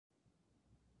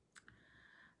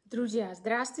Друзья,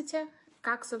 здравствуйте!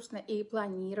 Как, собственно, и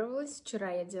планировалось,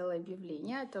 вчера я делала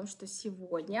объявление о том, что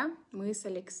сегодня мы с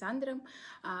Александром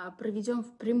проведем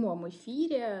в прямом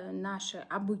эфире наше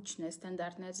обычное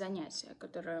стандартное занятие,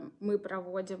 которое мы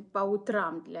проводим по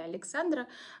утрам для Александра.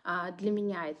 Для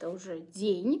меня это уже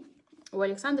день. У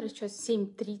Александра сейчас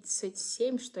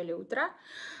 7:37, что ли, утра.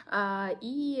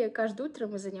 И каждое утро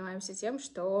мы занимаемся тем,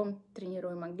 что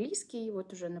тренируем английский.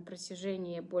 Вот уже на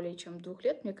протяжении более чем 2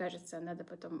 лет, мне кажется, надо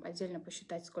потом отдельно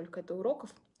посчитать, сколько это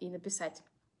уроков, и написать.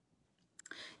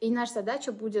 И наша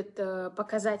задача будет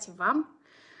показать вам,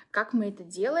 как мы это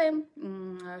делаем,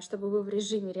 чтобы вы в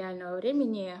режиме реального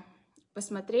времени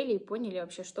посмотрели и поняли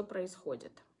вообще, что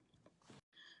происходит.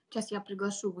 Сейчас я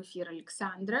приглашу в эфир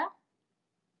Александра,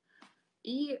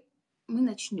 и мы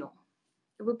начнем.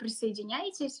 Вы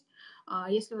присоединяетесь.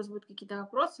 Если у вас будут какие-то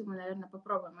вопросы, мы, наверное,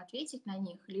 попробуем ответить на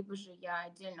них, либо же я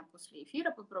отдельно после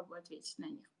эфира попробую ответить на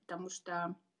них, потому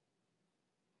что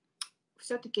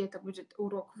все-таки это будет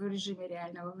урок в режиме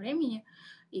реального времени,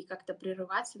 и как-то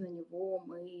прерываться на него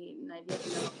мы,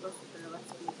 наверное, вопросы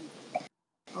прерываться не будем.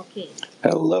 Okay.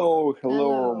 Hello,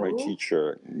 my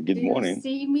teacher. Good morning. Do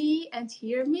you see me and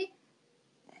hear me?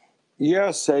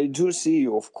 Yes, I do see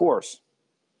you, of course.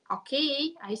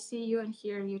 Okay, I see you and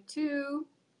hear you too.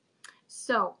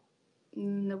 So,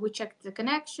 we checked the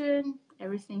connection.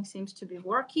 Everything seems to be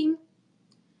working.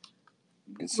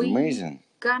 It's amazing.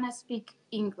 We're gonna speak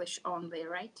English only,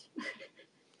 right?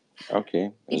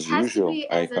 Okay, as it has usual. To be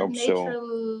I as a hope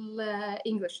natural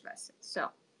English lesson. So,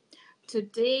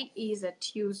 today is a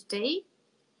Tuesday.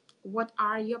 What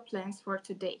are your plans for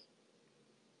today?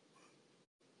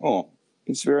 Oh,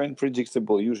 it's very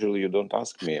unpredictable. Usually you don't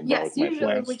ask me about my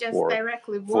plans we just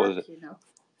directly work,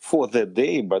 for the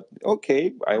day, but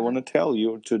okay, I want to tell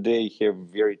you today I have a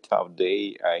very tough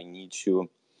day. I need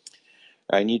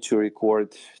to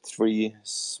record 3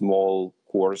 small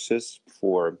courses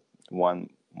for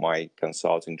my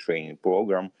consulting training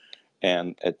program,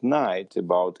 and at night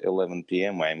about 11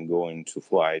 p.m. I'm going to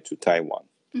fly to Taiwan.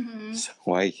 Mm-hmm. So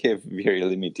I have very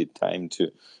limited time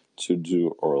to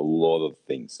do a lot of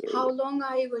things. How long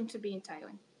are you going to be in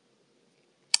Taiwan?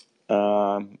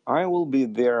 I will be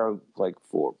there like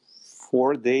for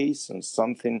 4 days and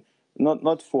something.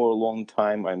 Not for a long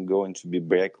time. I'm going to be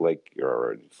back like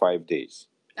 5 days.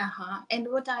 And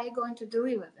what are you going to do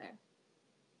over there?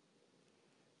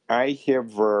 I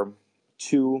have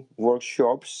 2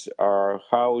 workshops.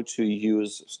 How to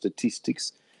use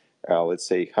statistics. Let's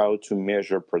say how to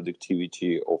measure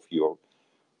productivity of your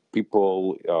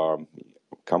people,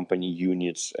 company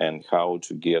units, and how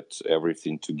to get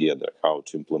everything together. How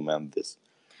to implement this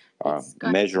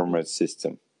measurement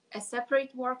system. A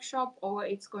separate workshop, or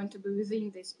it's going to be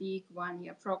within this big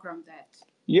 1-year program that?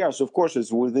 Yes, of course,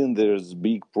 it's within this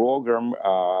big program.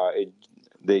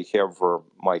 They have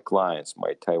my clients,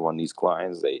 my Taiwanese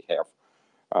clients, they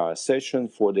have session,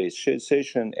 4-day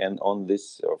session, and on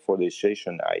this 4-day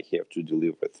session, I have to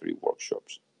deliver 3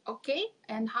 workshops. Okay,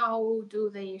 and how do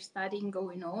they studying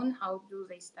going on? How do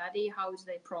they study? How is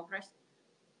their progress?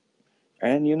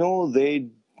 And they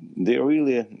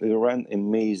really run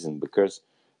amazing because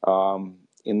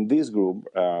in this group,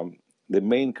 the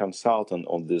main consultant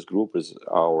on this group is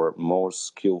our most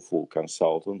skillful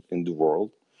consultant in the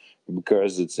world,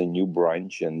 because it's a new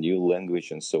branch and new language,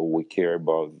 and so we care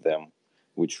about them.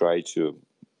 We try to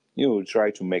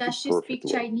make it perfect. Does she speak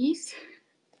Chinese?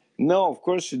 No, of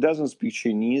course she doesn't speak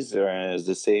Chinese.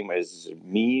 The same as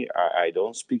me. I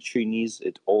don't speak Chinese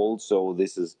at all. So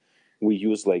we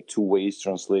use like 2 ways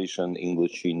translation: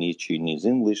 English Chinese, Chinese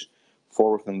English,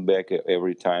 forth and back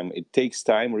every time. It takes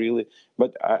time really,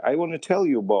 but I want to tell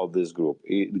you about this group.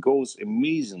 It goes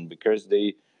amazing because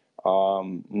they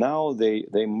now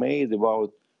they made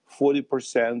about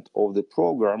 40% of the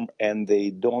program, and they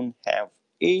don't have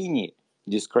any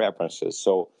discrepancies.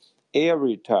 So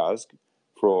every task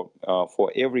for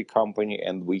every company,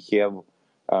 and we have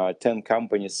 10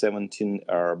 companies, 17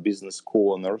 business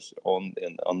co-owners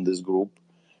on this group,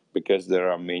 because there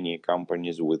are many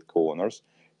companies with co-owners,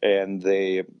 and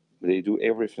they do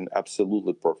everything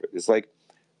absolutely perfect. It's like,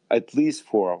 at least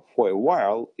for a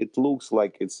while, it looks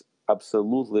like it's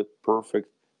absolutely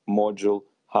perfect module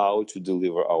how to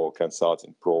deliver our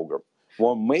consulting program.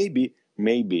 Well, maybe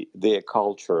their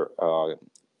culture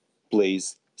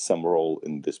plays some role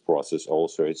in this process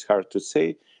also. It's hard to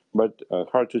say, but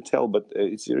hard to tell, but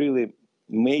it's really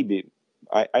maybe.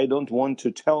 I don't want to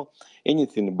tell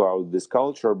anything about this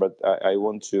culture, but I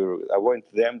want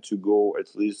them to go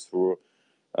at least through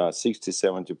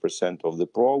 60-70% of the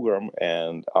program,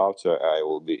 and after I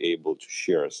will be able to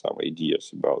share some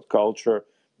ideas about culture,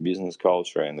 business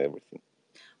culture, and everything.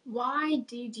 Why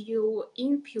did you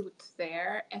input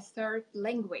there a third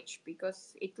language?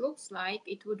 Because it looks like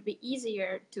it would be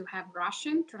easier to have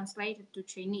Russian translated to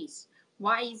Chinese.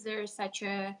 Why is there such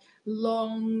a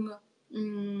long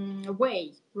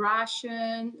way?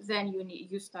 Russian, then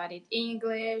you studied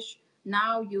English,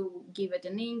 now you give it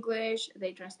in English,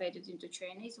 they translate it into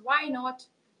Chinese. Why not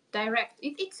direct?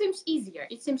 It seems easier,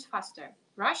 it seems faster.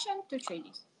 Russian to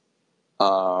Chinese.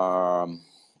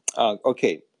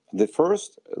 Okay. The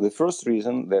first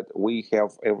reason that we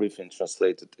have everything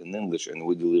translated in English and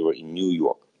we deliver in New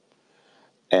York,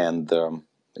 and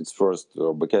it's first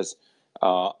because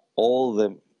all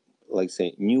the, like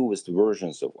say, newest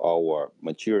versions of our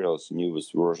materials,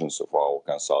 newest versions of our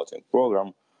consulting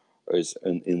program is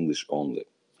in English only.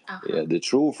 Yeah, the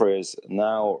truth is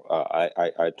now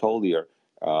I told you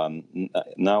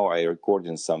now I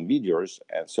recording some videos,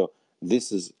 and so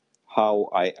this is how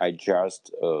I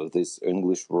adjust this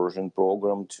English version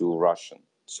program to Russian.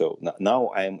 So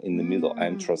now I'm in the middle.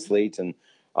 I'm translating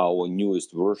our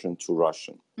newest version to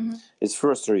Russian. It's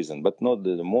first reason, but not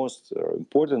the most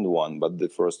important one, but the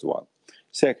first one.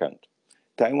 Second,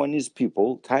 Taiwanese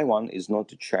people. Taiwan is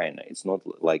not China. It's not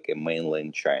like a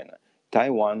mainland China.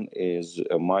 Taiwan is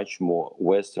a much more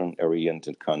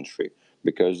Western-oriented country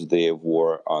because they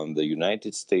were on the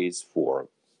United States for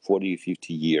 40,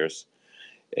 50 years,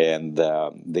 and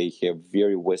they have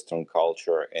very Western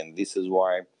culture, and this is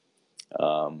why,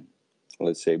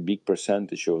 let's say, a big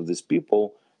percentage of these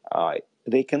people,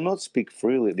 they cannot speak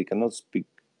freely, they cannot speak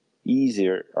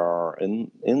easier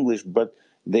in English, but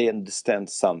they understand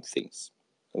some things.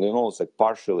 You know, it's like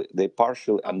they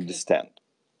partially understand.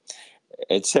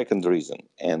 It's second reason,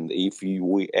 and if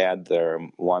we add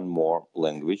one more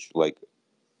language, like,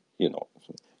 you know,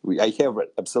 I have an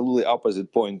absolutely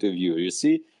opposite point of view. You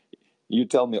see, you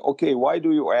tell me, okay, why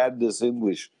do you add this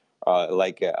English?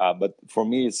 But for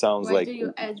me, it sounds Why like do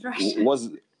you add Russian?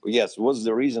 What's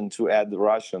the reason to add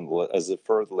Russian as a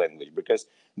third language? Because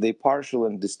they partially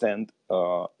understand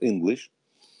English,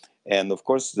 and of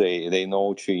course they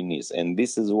know Chinese, and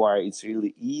this is why it's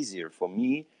really easier for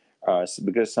me,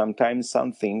 because sometimes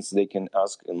some things they can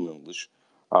ask in English,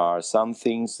 some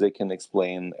things they can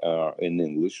explain in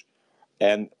English,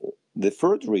 and the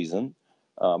third reason,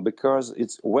 because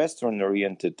it's Western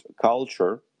oriented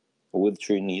culture with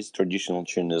Chinese, traditional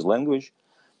Chinese language,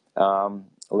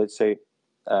 let's say,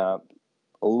 a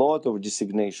lot of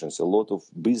designations, a lot of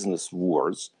business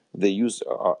words, they use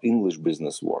English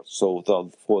business words. So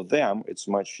for them, it's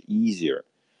much easier,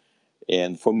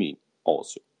 and for me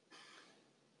also.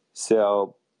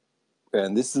 So,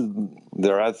 and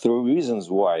there are three reasons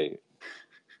why.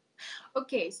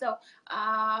 Okay, so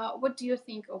what do you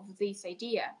think of this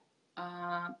idea?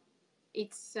 I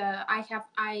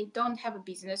don't have a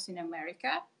business in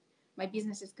America. My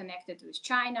business is connected with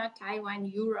China, Taiwan,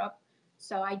 Europe,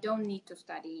 so I don't need to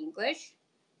study English.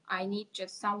 I need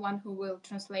just someone who will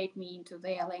translate me into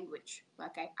their language.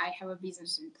 Like I have a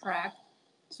business in Prague,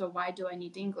 so why do I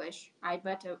need English? I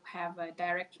better have a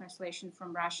direct translation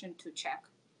from Russian to Czech.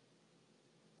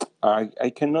 I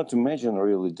cannot imagine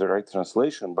really direct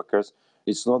translation because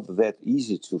it's not that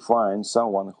easy to find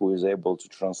someone who is able to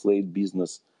translate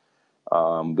business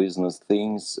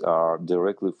things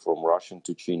directly from Russian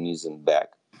to Chinese and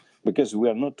back, because we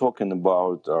are not talking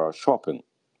about shopping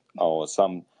or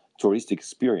some touristic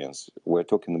experience. We're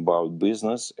talking about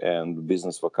business and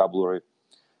business vocabulary.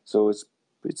 So it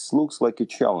looks like a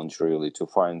challenge really to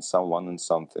find someone and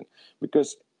something,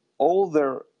 because all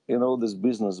their, these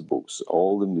business books,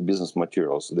 all the business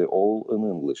materials, they're all in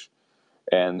English.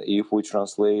 And if we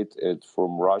translate it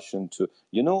from Russian to,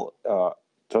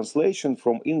 translation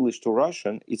from English to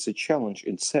Russian, it's a challenge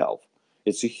itself.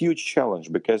 It's a huge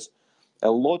challenge because a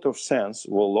lot of sense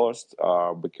were lost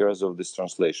because of these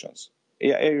translations.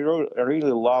 Yeah, I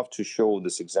really love to show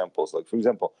these examples. Like, for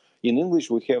example, in English,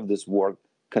 we have this word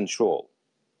control.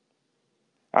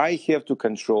 I have to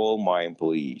control my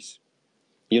employees.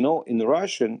 In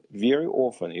Russian, very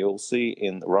often you'll see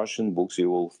in Russian books, you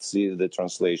will see the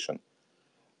translation.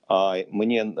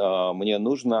 Мне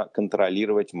нужно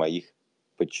контролировать моих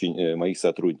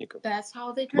сотрудников. That's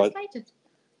how they translate it.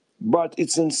 But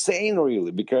it's insane,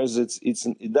 really, because it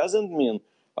doesn't mean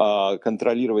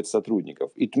контролировать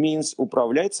сотрудников. It means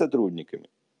управлять сотрудниками.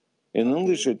 In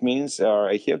English, it means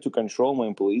I have to control my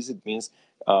employees. It means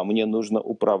мне нужно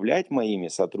управлять моими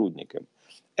сотрудниками.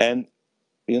 And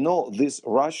these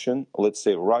Russian, let's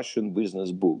say Russian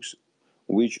business books,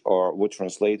 which were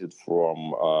translated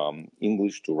from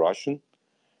English to Russian,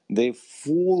 they're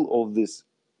full of these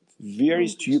very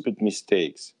stupid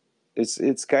mistakes.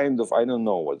 It's kind of, I don't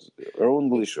know what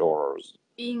English or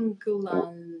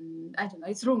England. I don't know,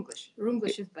 it's Runglish.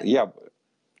 Runglish is better.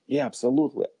 Yeah,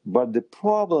 absolutely. But the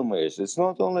problem is, it's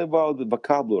not only about the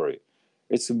vocabulary,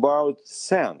 it's about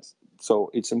sense. So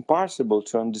it's impossible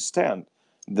to understand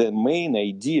the main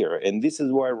idea. And this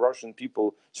is why Russian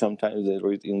people, sometimes they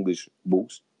read English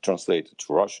books translated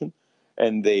to Russian,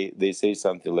 and they say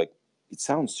something like, it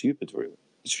sounds stupid, really.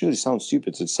 It really sounds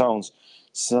stupid. It sounds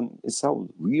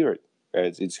weird.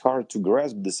 It's hard to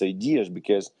grasp these ideas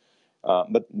because,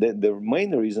 but the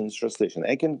main reason is translation.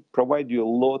 I can provide you a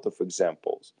lot of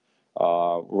examples.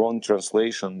 Wrong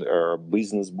translation,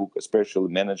 business book, especially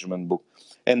management book,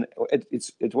 and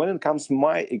it's when it comes to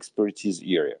my expertise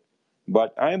area.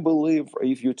 But I believe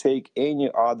if you take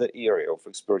any other area of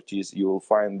expertise, you will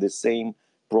find the same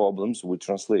problems with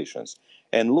translations.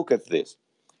 And look at this.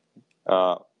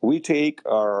 We take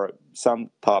some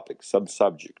topic, some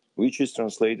subject, which is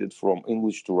translated from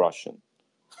English to Russian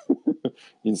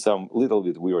in some little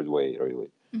bit weird way,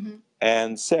 really. Mm-hmm.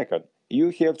 And second,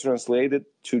 you have translated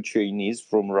to Chinese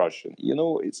from Russian. You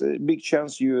know, it's a big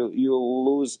chance you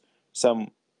will lose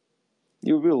some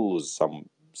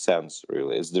sense,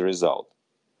 really, as the result.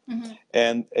 Mm-hmm.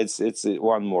 And it's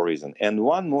one more reason. And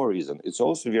one more reason, it's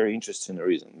also a very interesting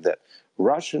reason that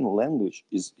Russian language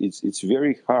it's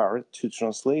very hard to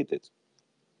translate it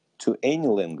to any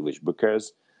language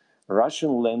because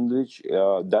Russian language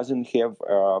doesn't have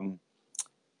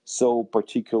so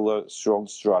particular strong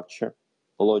structure,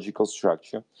 logical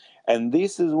structure. And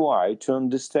this is why to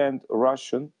understand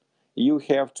Russian, you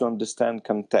have to understand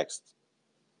context.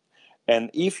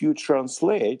 And if you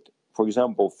translate, for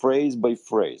example, phrase by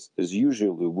phrase, as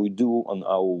usually we do on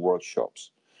our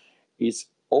workshops, it's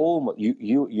almost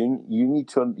you need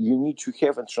to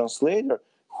have a translator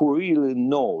who really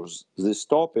knows this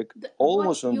topic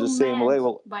almost on the same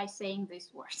level. By saying these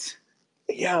words.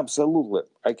 Yeah, absolutely.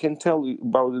 I can tell you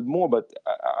about it more, but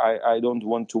I don't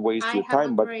want to waste your time. I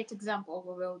have a great example.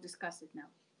 We will discuss it now.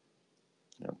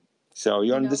 Yeah. So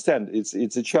you understand, it's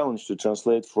a challenge to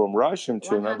translate from Russian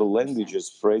to 100%. Another languages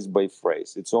phrase by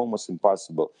phrase. It's almost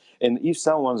impossible. And if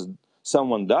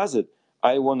someone does it,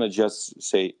 I want to just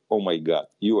say, oh my God,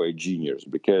 you are a genius,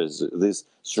 because this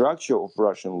structure of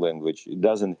Russian language, it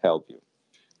doesn't help you.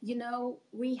 You know,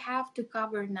 we have to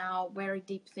cover now very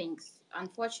deep things.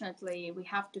 Unfortunately, we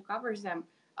have to cover them.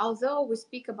 Although we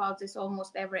speak about this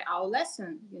almost every hour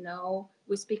lesson, you know,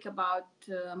 we speak about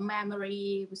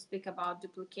memory, we speak about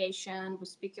duplication, we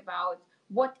speak about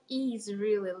what is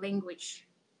really language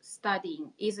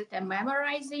studying. Is it a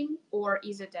memorizing, or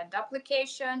is it a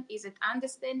duplication? Is it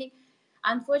understanding?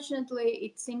 Unfortunately,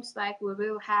 it seems like we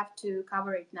will have to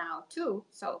cover it now too.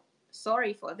 So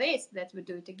sorry for this, that we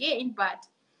do it again, but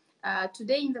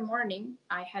today in the morning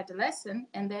I had a lesson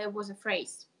and there was a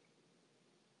phrase.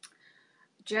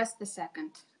 Just a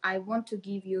second. I want to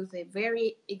give you the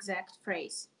very exact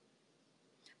phrase.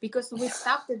 Because we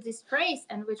stopped at this phrase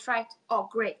and we tried, oh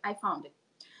great, I found it.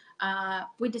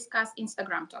 We discussed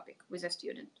Instagram topic with a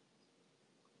student.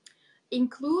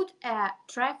 Include a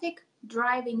traffic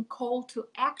driving call to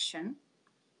action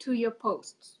to your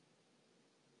posts.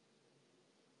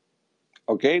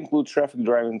 Okay, include traffic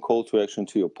driving call to action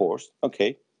to your post.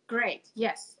 Okay. Great,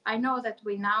 yes. I know that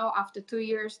we now, after 2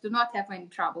 years, do not have any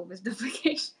trouble with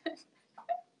duplication.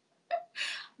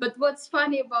 But what's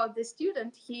funny about the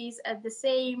student, he's at the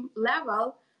same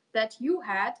level that you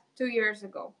had 2 years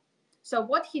ago. So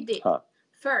what he did,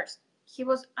 first, he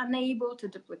was unable to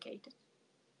duplicate it.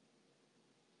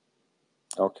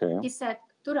 Okay. He said,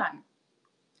 Turana,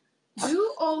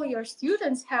 do all your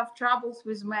students have troubles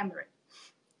with memory?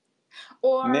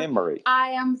 Or memory. I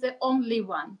am the only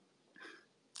one?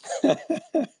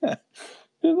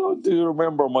 You know, do you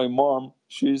remember my mom?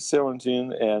 She's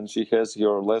 17 and she has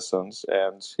her lessons,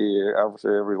 and she,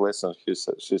 after every lesson,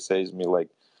 she says me like,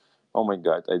 oh my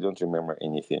God, I don't remember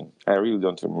anything. I really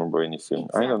don't remember anything.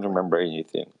 Exactly. I don't remember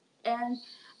anything. And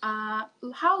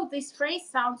how this phrase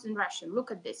sounds in Russian.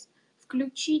 Look at this.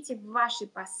 Включите в ваши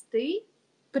посты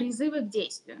призывы к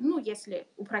действию. Ну, если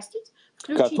упростить.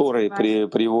 Которые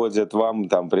приводят вам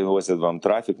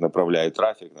трафик, направляют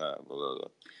трафик.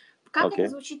 Как это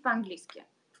звучит по-английски?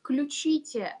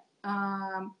 Включите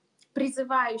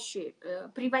призывающие,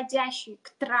 приводящие к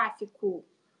трафику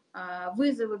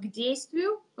вызовы к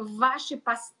действию в ваши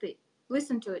посты.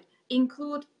 Listen to it.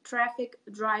 Include traffic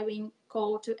driving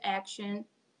call to action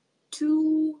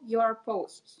to your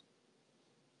posts.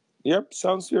 Yep,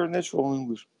 sounds very natural in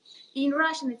English. In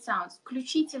Russian it sounds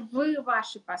включите в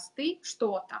ваши посты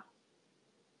что-то.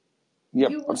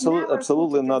 Yep,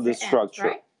 absolutely not the structure.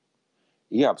 Right?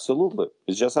 Yeah, absolutely.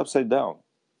 It's just upside down.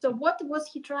 So what was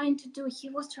he trying to do? He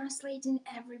was translating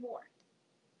every word.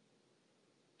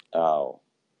 Oh.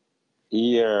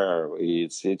 Yeah,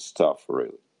 it's tough,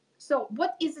 really. So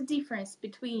what is the difference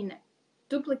between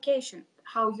duplication,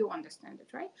 how you understand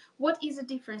it, right? What is the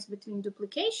difference between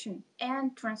duplication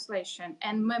and translation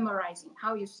and memorizing,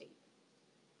 how you see it?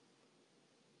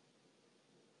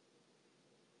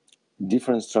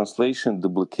 Difference translation,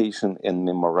 duplication, and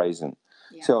memorizing.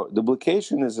 Yeah. So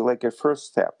duplication is like a first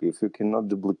step. If you cannot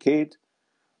duplicate,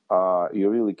 you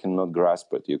really cannot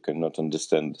grasp it. You cannot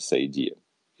understand this idea.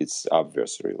 It's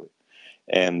obvious, really.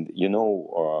 And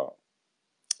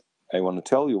I want to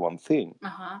tell you one thing.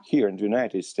 Here in the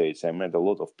United States, I met a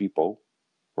lot of people,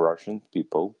 Russian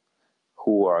people,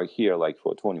 who are here like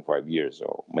for 25 years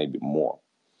or maybe more.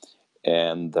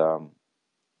 And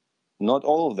not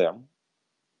all of them,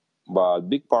 but a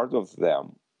big part of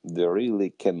them, they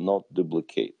really cannot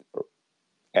duplicate.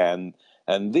 And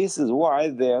this is why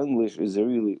their English is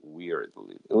really weird,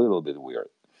 a little bit weird.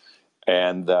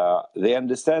 And they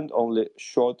understand only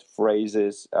short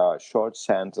phrases, short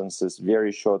sentences,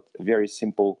 very short, very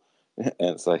simple, and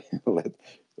it's like,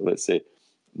 let's say,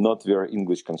 not very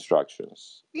English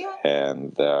constructions. Yeah.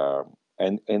 And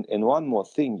one more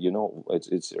thing,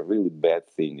 it's a really bad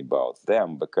thing about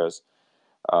them, because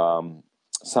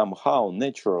somehow,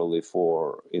 naturally,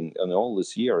 in all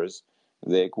these years,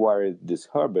 they acquired this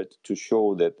habit to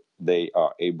show that they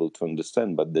are able to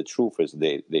understand, but the truth is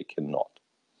they cannot.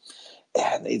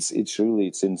 And it's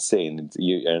insane.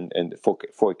 And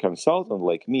for a consultant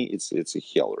like me, it's a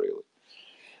hell, really.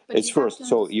 But it's first,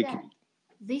 so you can.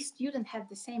 These students have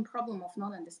the same problem of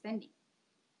not understanding.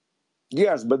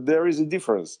 Yes, but there is a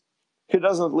difference. He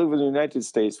doesn't live in the United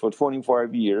States for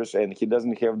 25 years, and he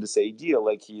doesn't have this idea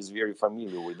like he is very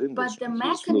familiar with English. But the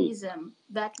mechanism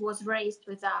that was raised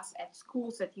with us at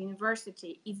schools, at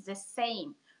university, is the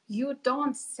same. You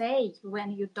don't say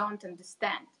when you don't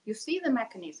understand. You see the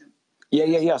mechanism.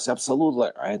 Yes, absolutely.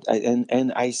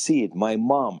 And I see it. My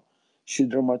mom, she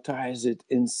dramatized it,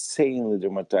 insanely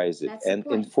dramatized it. That's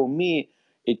and for me,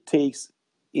 it takes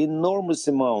enormous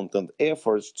amount of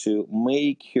efforts to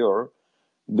make her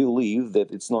believe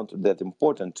that it's not that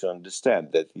important to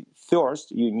understand. That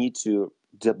first you need to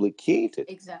duplicate it.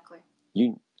 Exactly.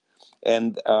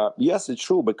 And yes, it's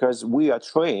true, because we are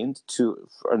trained to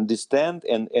understand,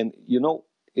 and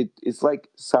it's like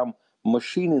some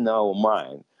machine in our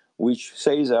mind which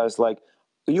says us like,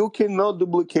 you cannot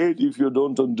duplicate if you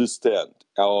don't understand,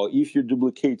 or if you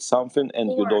duplicate something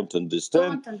and you don't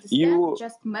understand, you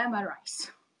just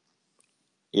memorize.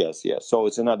 Yes. So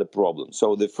it's another problem.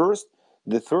 So the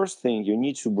first thing, you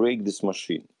need to break this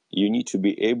machine. You need to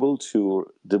be able to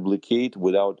duplicate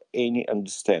without any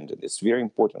understanding. It's a very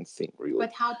important thing, really.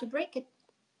 But how to break it?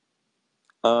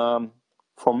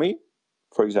 For me,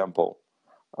 for example,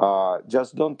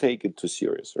 just don't take it too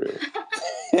serious, really.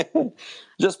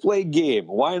 Just play a game.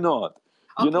 Why not?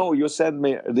 Okay. You sent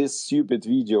me this stupid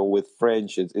video with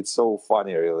French. It's so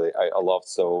funny, really. I laughed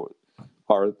so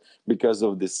hard because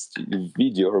of this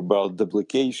video about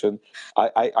duplication.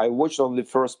 I watched only the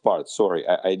first part. Sorry,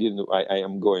 I didn't. I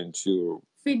am going to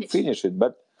finish it.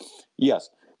 But yes,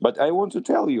 but I want to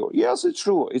tell you, yes, it's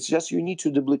true. It's just you need to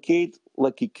duplicate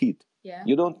like a kid. Yeah.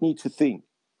 You don't need to think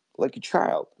like a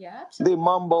child. Yeah, absolutely. They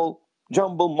mumble,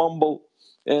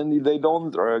 and they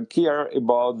don't care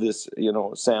about this,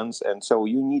 sense. And so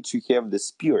you need to have the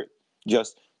spirit.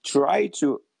 Just try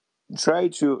to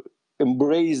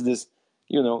embrace this,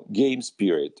 game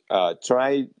spirit.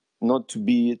 Try not to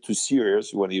be too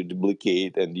serious when you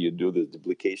duplicate and you do the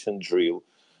duplication drill.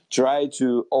 Try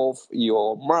to off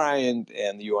your mind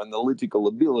and your analytical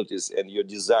abilities and your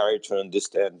desire to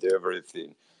understand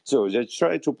everything. So just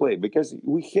try to play, because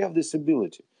we have this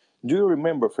ability. Do you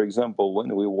remember, for example,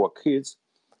 when we were kids?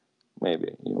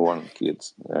 Maybe you weren't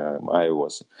kids. I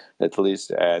was, at least,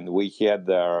 and we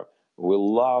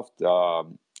loved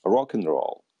rock and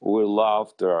roll. We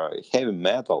loved heavy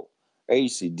metal,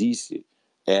 AC/DC,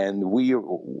 and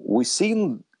we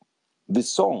sing the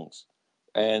songs,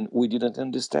 and we didn't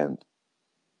understand.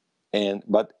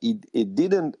 But it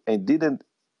didn't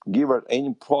give her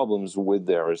any problems with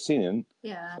their singing.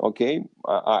 Yeah. Okay,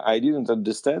 I didn't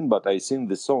understand, but I sing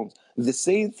the songs. The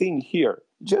same thing here.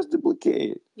 Just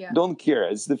duplicate. Yeah. Don't care.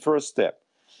 It's the first step.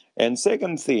 And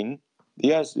second thing,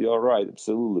 yes, you're right.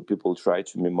 Absolutely, people try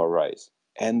to memorize,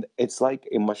 and it's like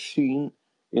a machine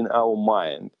in our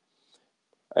mind.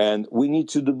 And we need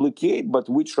to duplicate, but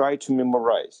we try to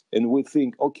memorize. And we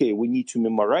think, okay, we need to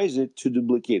memorize it to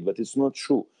duplicate, but it's not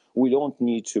true. We don't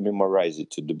need to memorize it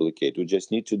to duplicate. We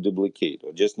just need to duplicate,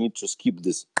 or just need to skip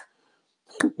this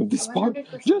part,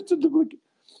 100%. just to duplicate.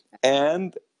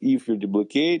 And if you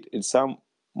duplicate in some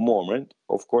moment,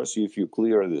 of course, if you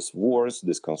clear this words,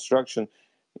 this construction,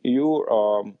 you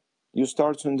you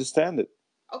start to understand it.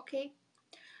 Okay.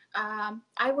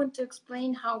 I want to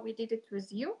explain how we did it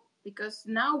with you, because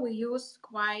now we use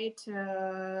quite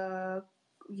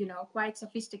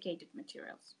sophisticated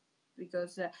materials.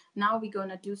 Because now we're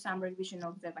gonna do some revision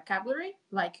of the vocabulary,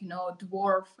 like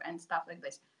dwarf and stuff like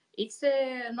this. It's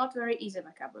not very easy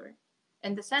vocabulary,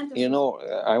 and the sentence.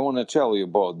 I want to tell you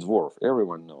about dwarf.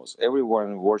 Everyone knows.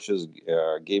 Everyone watches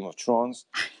Game of Thrones,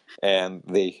 and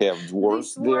they have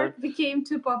dwarves This word there. became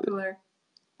too popular.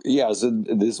 Yes,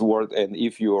 this word, and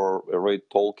if you read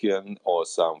Tolkien or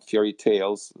some fairy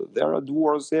tales, there are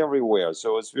dwarves everywhere,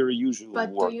 so it's very usual But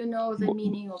word. do you know the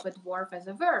meaning of a dwarf as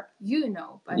a verb? You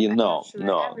know, but You I'm know, not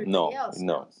sure everybody else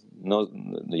knows.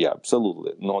 yeah,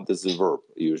 absolutely, not as a verb,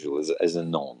 usually as a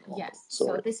noun. Yes,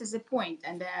 Sorry. so this is a point,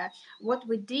 and what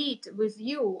we did with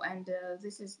you, and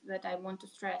this is that I want to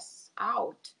stress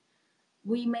out,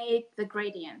 we made the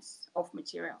gradients of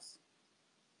materials.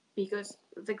 Because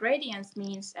the gradients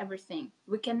means everything.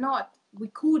 We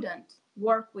couldn't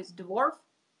work with dwarf,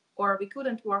 or we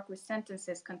couldn't work with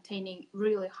sentences containing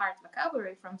really hard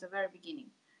vocabulary from the very beginning.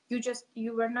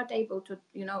 You were not able to,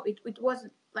 it was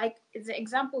like the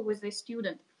example with the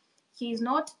student. He is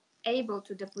not able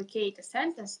to duplicate a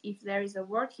sentence if there is a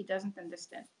word he doesn't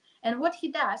understand. And what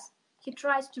he does, he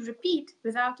tries to repeat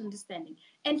without understanding,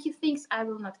 and he thinks I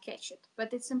will not catch it,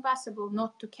 but it's impossible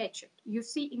not to catch it. You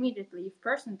see immediately if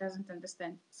person doesn't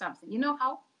understand something. You know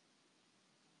how?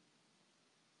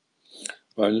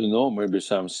 I don't know, maybe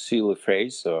some silly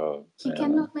phrase. He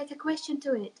cannot make a question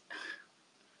to it.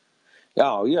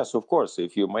 Oh, yes, of course.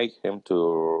 If you make him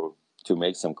to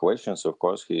make some questions, of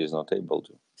course, he is not able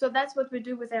to. So that's what we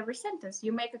do with every sentence.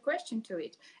 You make a question to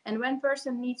it. And when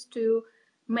person needs to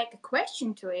make a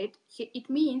question to it, it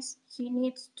means he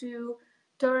needs to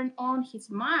turn on his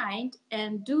mind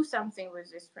and do something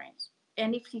with this phrase.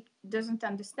 And if he doesn't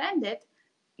understand it,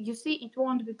 you see, it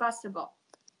won't be possible.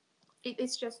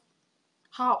 It's just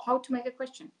how to make a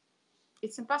question.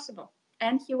 It's impossible.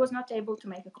 And he was not able to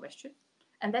make a question.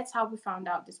 And that's how we found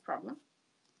out this problem.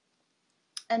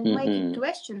 And making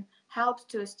question helps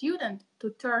to a student to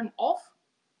turn off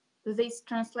this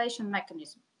translation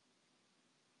mechanism.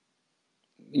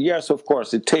 Yes, of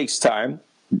course, it takes time.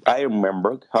 I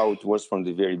remember how it was from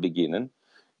the very beginning,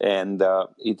 and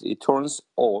it turns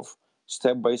off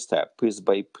step by step, piece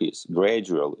by piece,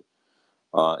 gradually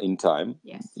in time.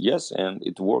 Yes, and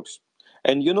it works.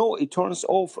 And it turns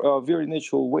off a very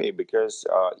natural way, because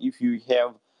if you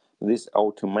have these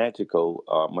automatical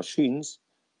machines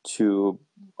to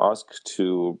ask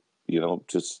to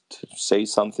just say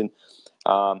something,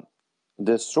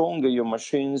 the stronger your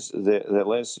machines, the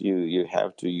less you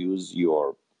have to use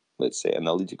your, let's say,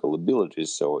 analytical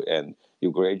abilities. So, and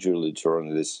you gradually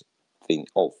turn this thing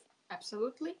off.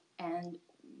 Absolutely. And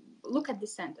look at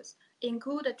this sentence.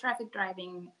 Include a traffic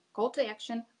driving call to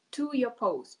action to your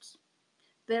posts.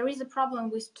 There is a problem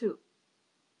with to.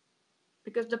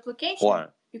 Because duplication, Why?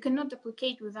 You cannot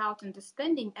duplicate without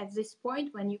understanding at this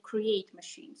point when you create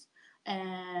machines.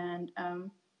 And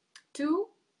to,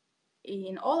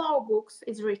 in all our books,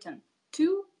 is written.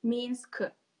 To means k,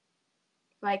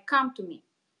 like come to me.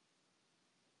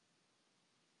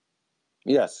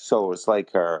 Yes, so it's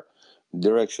like a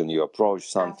direction you approach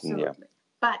something. Absolutely. Yeah.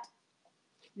 But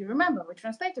you remember, we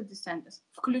translated this sentence.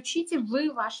 Включите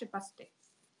вы ваши посты.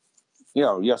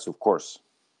 Yeah, yes, of course.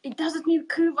 It doesn't mean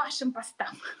к вашим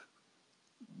постам.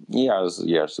 Yes,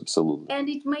 absolutely. And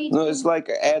it made it's like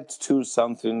add to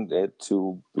something, add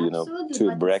to absolutely, to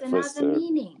but breakfast. It's another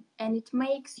meaning, and it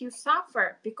makes you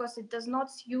suffer because it does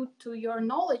not suit to your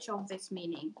knowledge of this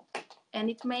meaning, and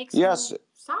it makes you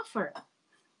suffer.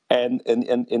 And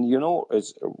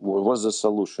what was the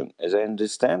solution? As I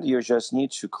understand, you just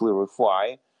need to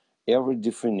clarify every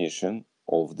definition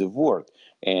of the word,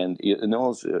 and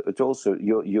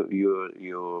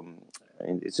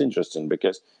it's interesting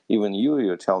because even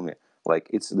you tell me like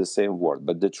it's the same word,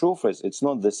 but the truth is it's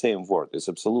not the same word. It's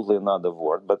absolutely another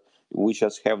word, but we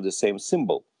just have the same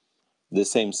symbol, the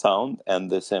same sound, and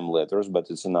the same letters, but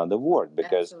it's another word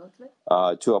because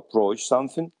to approach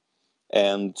something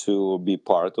and to be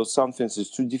part of something is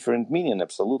two different meaning.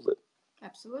 Absolutely.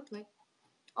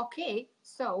 Okay,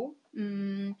 so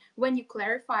when you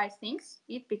clarify things,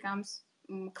 it becomes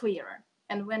clearer.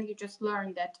 And when you just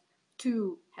learn that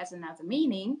to has another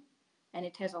meaning, and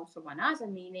it has also one other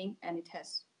meaning, and it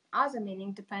has other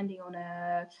meaning depending on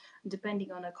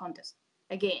a context.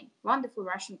 Again, wonderful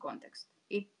Russian context.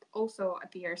 It also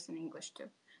appears in English too.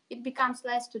 It becomes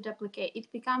less to duplicate. It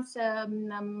becomes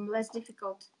less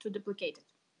difficult to duplicate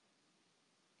it.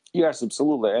 Yes,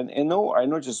 absolutely. And I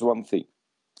know just one thing.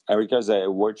 because I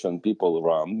watch on people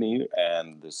around me,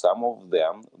 and some of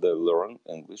them, they learn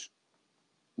English,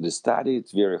 they study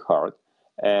it very hard,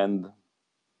 and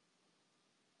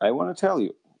I want to tell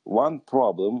you, one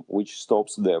problem which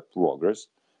stops their progress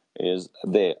is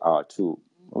they are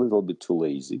a little bit too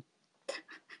lazy.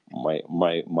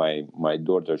 My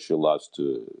daughter, she loves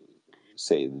to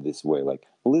say it this way, like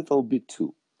a little bit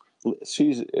too.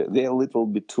 They're a little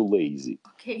bit too lazy.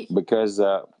 Okay. Because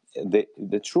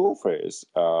the truth is,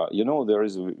 there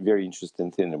is a very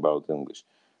interesting thing about English.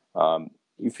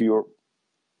 If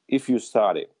you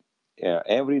study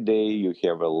every day, you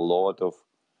have a lot of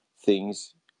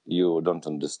things you don't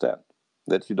understand.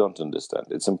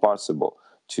 It's impossible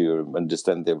to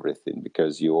understand everything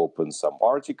because you open some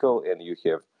article and you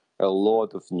have a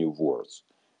lot of new words,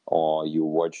 or you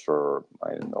watch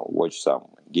some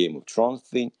Game of Thrones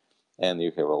thing, and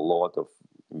you have a lot of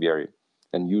very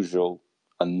unusual,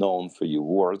 unknown for you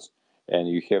words, and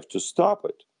you have to stop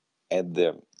it at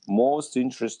the most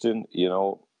interesting,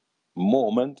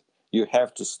 moment. You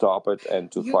have to stop it and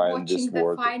to You're find this watching the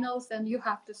word. finals and you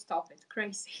have to stop it.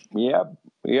 Crazy. Yeah,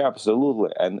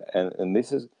 absolutely. And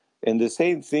this is and the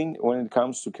same thing when it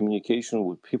comes to communication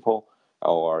with people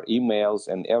or emails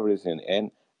and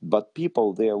everything. But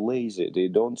people, they're lazy. They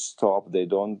don't stop. They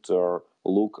don't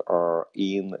look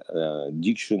in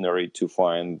dictionary to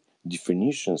find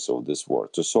definitions of this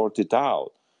word, to sort it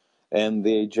out, and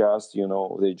they just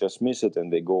miss it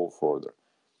and they go further.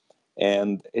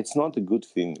 And it's not a good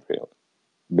thing, really,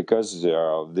 because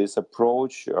this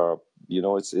approach,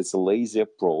 it's a lazy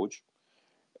approach,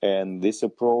 and this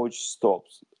approach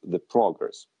stops the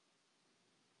progress,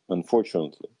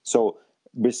 unfortunately. So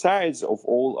besides of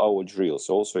all our drills,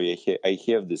 also I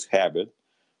have this habit.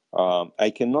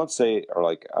 I cannot say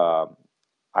like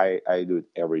I do it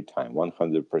every time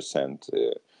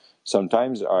 100%.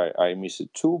 Sometimes I miss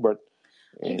it too, but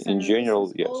in general,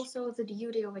 this is yes. also the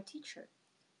duty of a teacher.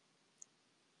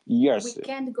 Yes, we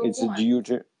can't go it's on a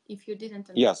duty. If you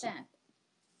didn't Yes. understand.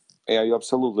 Yeah, you're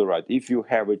absolutely right. If you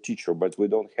have a teacher, but we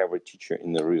don't have a teacher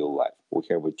in the real life, we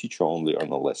have a teacher only on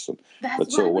a lesson.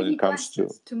 That's why we need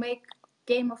lessons to make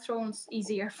Game of Thrones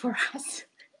easier for us.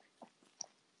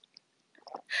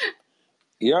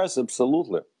 Yes,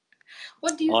 absolutely.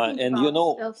 What do you think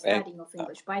about self-studying of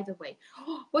English, by the way?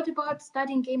 What about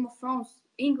studying Game of Thrones,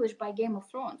 English by Game of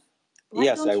Thrones?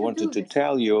 Yes, I wanted to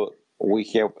tell you,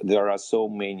 there are so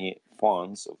many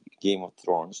fans of Game of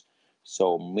Thrones,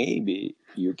 so maybe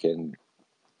you can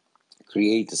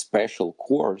create a special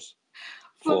course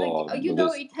for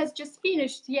this. It has just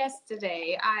finished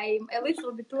yesterday. I'm a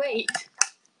little bit late.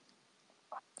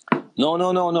 No.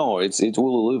 It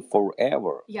will live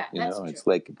forever. Yeah, that's true. It's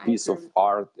like a piece of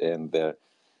art, and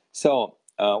so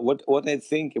what I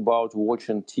think about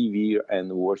watching TV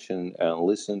and watching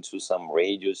listen to some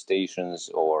radio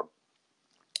stations, or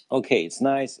okay, it's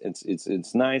nice.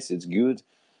 It's nice. It's good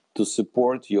to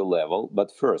support your level,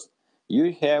 but first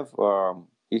you have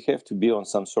to be on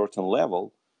some certain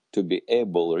level to be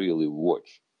able really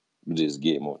watch this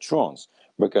Game of Thrones,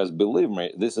 because believe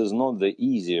me, this is not the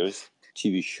easiest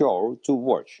TV show to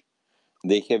watch.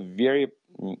 They have very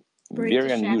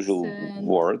unusual accent,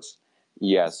 words.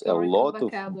 Yes, a lot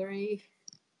vocabulary.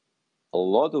 A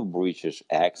lot of British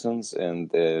accents,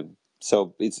 and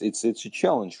so it's a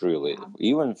challenge, really,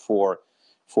 even for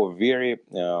very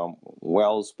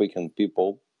well-spoken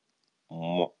people.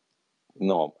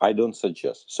 No, I don't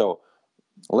suggest. So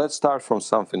let's start from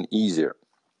something easier.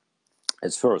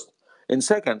 It's first, and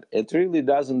second, it really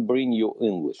doesn't bring you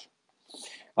English,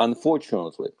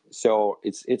 unfortunately. So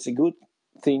it's a good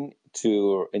thing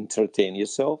to entertain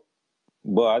yourself,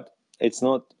 but it's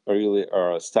not really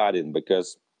studying,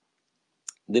 because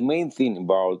the main thing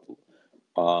about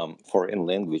foreign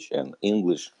language and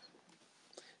English,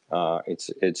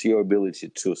 it's your ability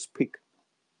to speak,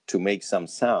 to make some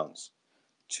sounds,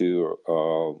 to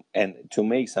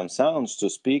make some sounds to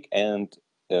speak, and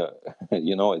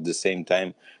at the same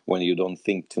time, when you don't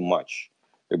think too much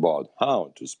about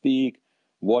how to speak,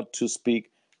 what to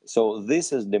speak. So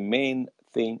this is the main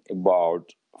thing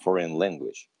about foreign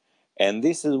language. And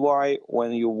this is why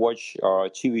when you watch a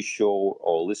TV show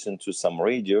or listen to some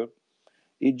radio,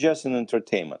 it's just an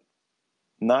entertainment,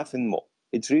 nothing more.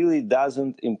 It really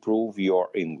doesn't improve your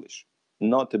English,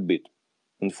 not a bit,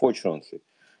 unfortunately.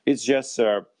 It's just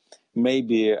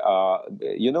maybe,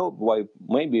 why,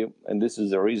 maybe, and this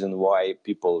is the reason why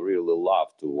people really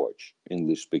love to watch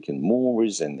English-speaking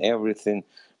movies and everything,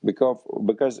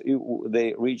 because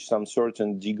they reach some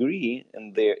certain degree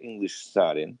in their English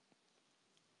studying.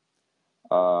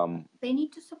 They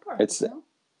need to support it, no?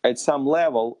 At some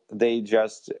level, they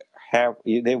just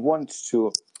they want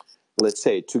to let's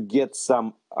say, to get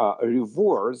some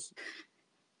rewards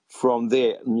from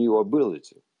their new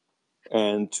ability,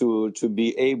 and to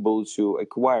be able to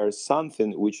acquire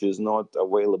something which is not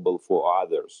available for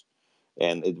others,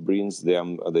 and it brings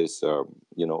them this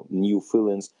new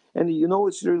feelings. And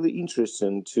it's really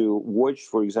interesting to watch,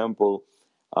 for example,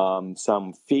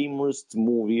 some famous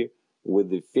movie with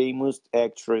the famous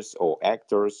actress or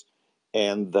actors,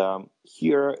 and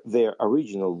hear their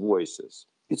original voices.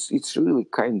 It's really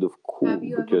kind of cool. Have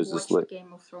you ever watched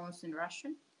Game of Thrones in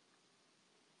Russian?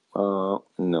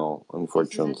 No,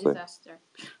 unfortunately. This is a disaster.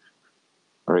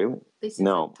 Really? This is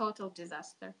a total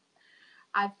disaster.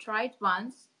 I've tried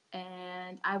once,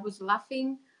 and I was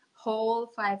laughing whole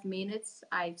 5 minutes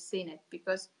I've seen it,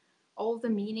 because all the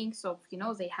meanings of,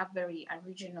 they have very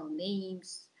original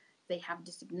names, they have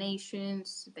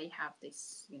designations, they have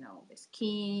this, this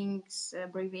king's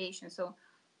abbreviation. So,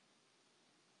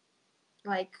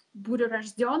 like,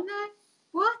 Будорожденная?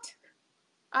 What?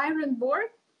 Ironborn?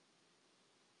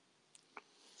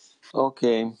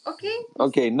 Okay.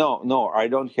 No, I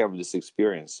don't have this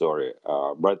experience. Sorry,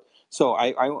 but so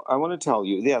I want to tell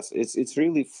you, yes, it's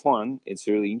really fun. It's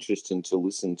really interesting to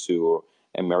listen to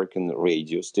American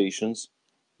radio stations,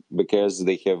 because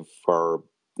they have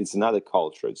it's another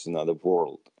culture, it's another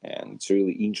world, and it's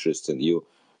really interesting.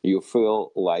 You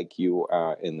feel like you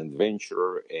are an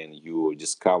adventurer, and you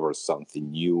discover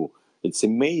something new. It's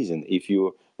amazing if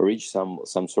you reach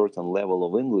some certain level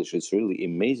of English. It's really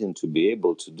amazing to be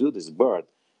able to do this, but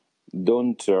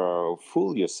don't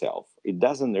fool yourself. It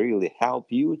doesn't really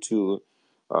help you to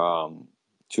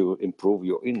improve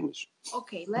your English.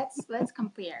 Okay, let's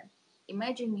compare.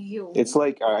 Imagine you. It's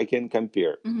like I can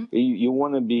compare. Mm-hmm. You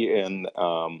want to be an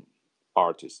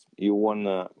artist. You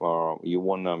wanna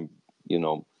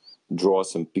draw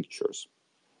some pictures,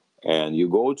 and you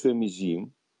go to a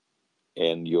museum,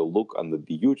 and you look on the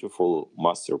beautiful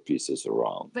masterpieces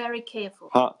around. Very careful.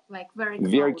 Like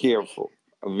very careful,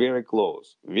 very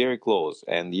close,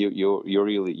 and you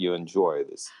really enjoy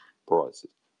this process.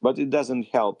 But it doesn't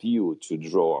help you to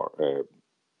draw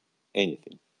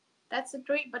anything. That's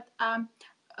great, but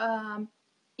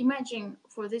imagine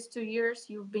for these 2 years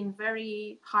you've been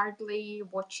very hardly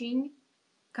watching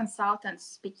consultants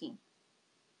speaking.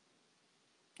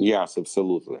 Yes,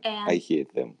 absolutely. And I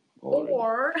hate them already.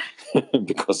 Or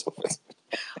because of it.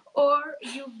 Or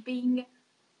you've been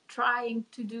trying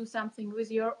to do something with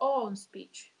your own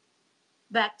speech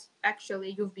that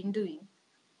actually you've been doing.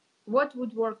 What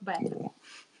would work better?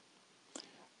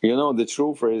 The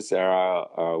truth is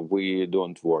we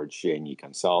don't watch any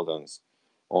consultants,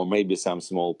 or maybe some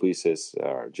small pieces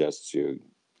just to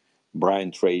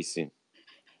Brian Tracy.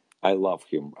 I love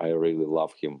him. I really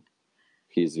love him.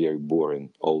 He's very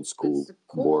boring, old school,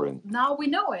 cool. Boring. Now we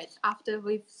know it after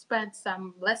we've spent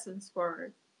some lessons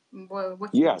for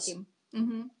watching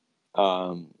him.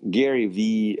 Mm-hmm. Gary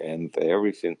V and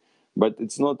everything. But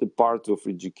it's not a part of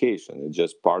education. It's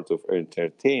just part of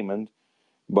entertainment.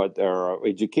 But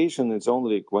education is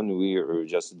only when we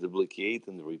just duplicate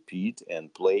and repeat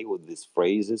and play with these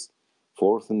phrases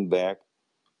forth and back,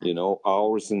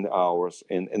 hours and hours.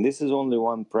 And this is only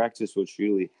one practice which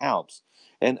really helps.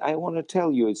 And I want to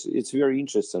tell you, it's very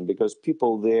interesting, because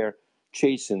people they're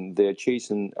chasing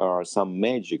some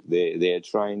magic. They're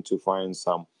trying to find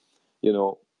some,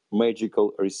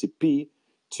 magical recipe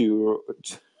to.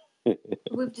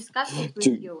 We've discussed it with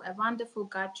you. A wonderful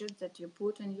gadget that you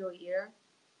put in your ear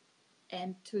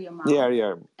and to your mouth.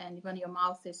 Yeah. And when your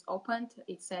mouth is opened,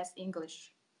 it says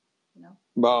English.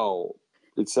 Wow,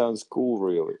 it sounds cool,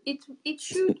 really. It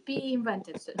should be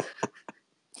invented soon.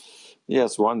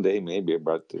 Yes, one day maybe,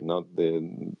 but not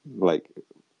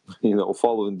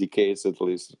following decades at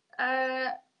least.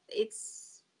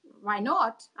 It's why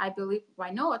not? I believe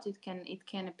why not? It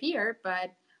can appear,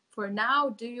 but for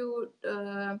now,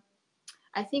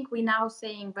 I think we're now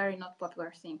saying very not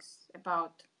popular things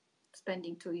about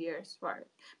spending 2 years for it.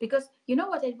 Because you know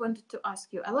what I wanted to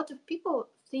ask you? A lot of people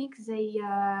think they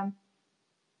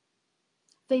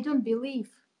don't believe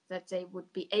that they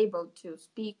would be able to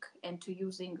speak and to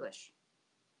use English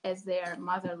as their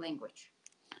mother language.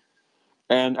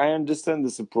 And I understand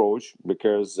this approach,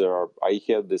 because I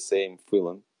had the same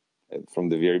feeling from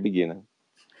the very beginning.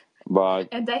 But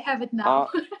and I have it now.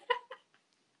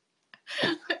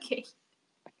 Okay.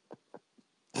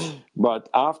 But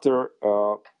after,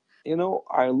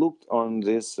 I looked on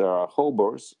these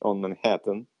hobos on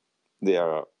Manhattan. They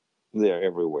are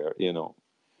everywhere,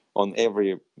 On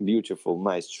every beautiful,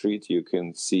 nice street, you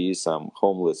can see some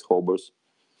homeless hobos.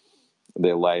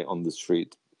 They lie on the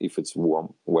street if it's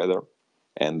warm weather,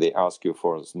 and they ask you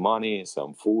for some money,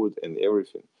 some food, and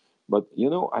everything. But,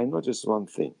 I noticed one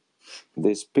thing.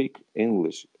 They speak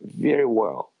English very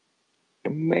well,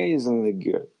 amazingly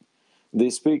good. They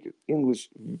speak English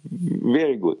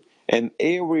very good. And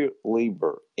every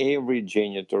laborer, every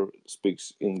janitor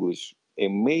speaks English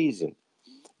amazing.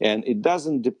 And it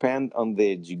doesn't depend on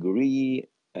their degree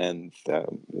and,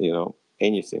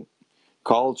 anything.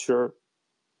 Culture,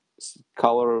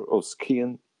 color of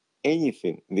skin,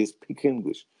 anything. They speak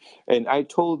English. And I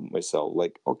told myself,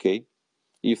 like, okay,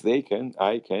 if they can,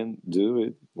 I can do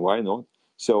it. Why not?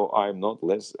 So I'm not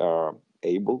less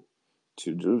able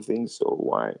to do things. So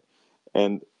why?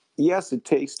 And yes, it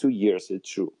takes 2 years. It's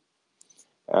true.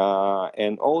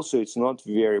 And also, it's not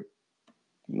very.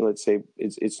 Let's say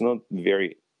it's not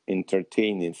very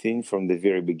entertaining thing from the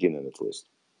very beginning, at least,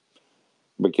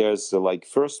 because like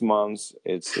first months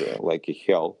it's like a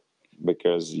hell,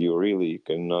 because you really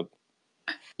cannot.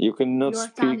 You cannot Your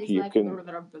tongue speak. is You like can.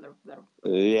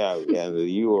 Yeah, and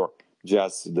you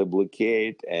just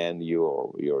duplicate, and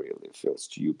you really feel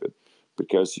stupid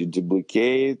because you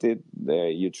duplicate it.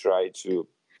 You try to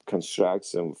construct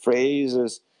some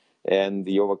phrases, and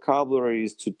your vocabulary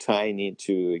is too tiny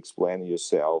to explain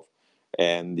yourself,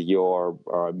 and your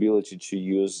ability to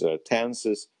use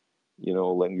tenses,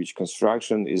 language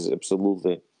construction is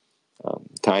absolutely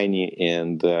tiny,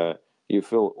 and you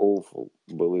feel awful.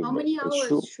 Believe How me, many it's hours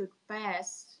true. should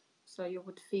pass so you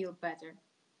would feel better?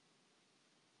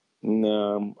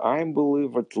 I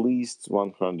believe at least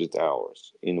 100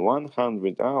 hours. In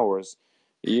 100 hours,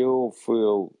 you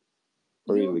feel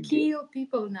really You good. kill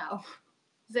people now.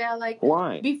 They are like,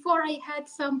 Why? before I had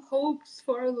some hopes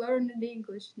for learning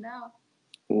English. Now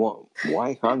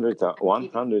Why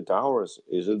 100 hours?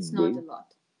 Is it it's big? not a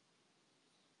lot.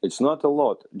 It's not a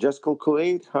lot. Just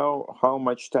calculate how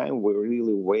much time we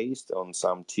really waste on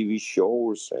some TV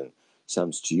shows and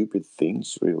some stupid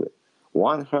things, really.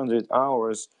 100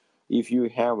 hours, if you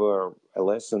have a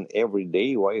lesson every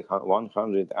day, why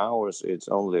 100 hours? It's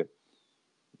only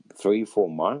 3-4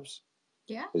 months.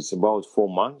 Yeah. It's about 4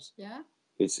 months. Yeah.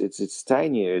 It's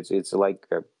tiny. It's like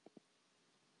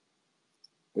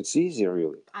it's easy,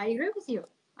 really. I agree with you.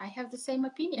 I have the same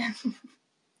opinion.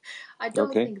 I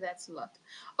don't think that's a lot.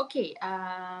 Okay.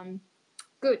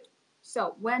 Good.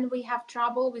 So when we have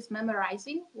trouble with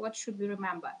memorizing, what should we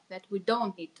remember? That we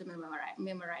don't need to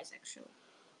memorize actually.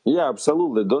 Yeah,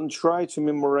 absolutely. Don't try to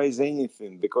memorize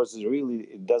anything, because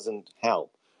it doesn't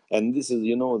help. And this is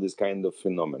this kind of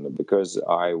phenomenon, because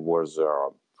I was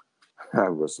I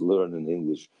was learning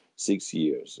English 6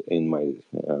 years in my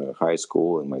high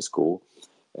school, in my school,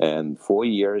 and 4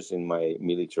 years in my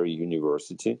military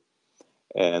university.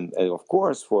 And of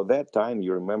course, for that time,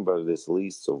 you remember this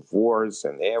list of words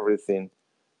and everything.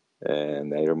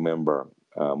 And I remember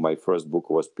my first book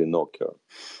was Pinocchio.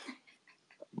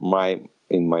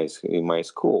 In my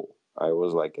school, I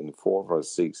was like in fourth or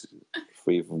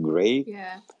fifth grade.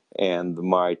 Yeah. And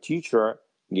my teacher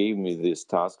gave me this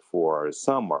task for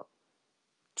summer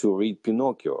to read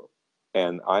Pinocchio.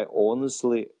 And I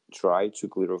honestly tried to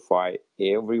clarify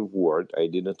every word I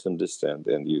didn't understand.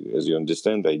 And as you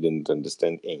understand, I didn't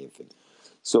understand anything.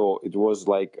 So it was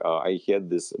like I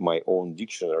had my own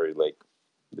dictionary, like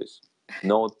this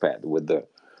notepad with the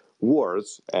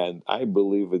words, and I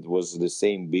believe it was the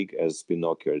same big as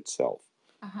Pinocchio itself,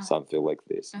 something like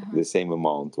this, the same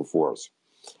amount of words.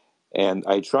 And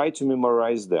I tried to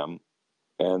memorize them,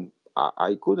 and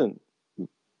I couldn't,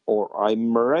 or I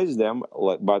memorized them,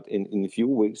 but in a few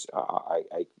weeks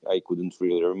I couldn't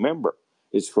really remember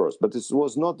its first. But this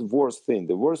was not the worst thing.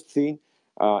 The worst thing,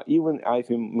 even if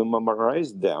I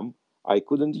memorized them, I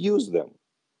couldn't use them.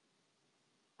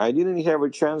 I didn't have a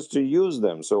chance to use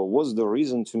them. So what's the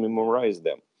reason to memorize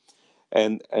them?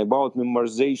 And about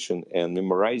memorization and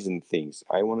memorizing things,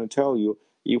 I want to tell you,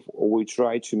 if we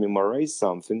try to memorize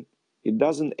something, it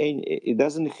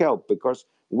doesn't help, because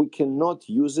we cannot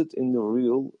use it in the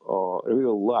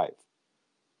real life.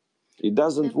 It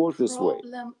doesn't work this way. The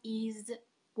problem is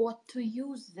what to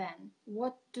use then.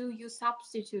 What do you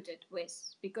substitute it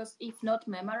with? Because if not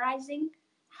memorizing,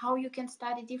 how you can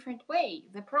study different way?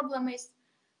 The problem is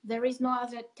there is no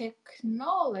other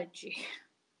technology.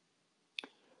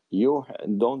 You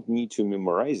don't need to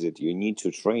memorize it. You need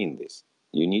to train this.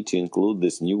 You need to include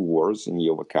these new words in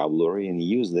your vocabulary and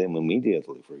use them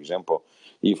immediately. For example,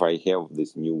 if I have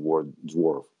this new word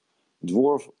dwarf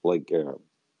like a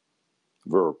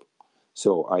verb,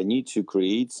 so I need to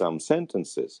create some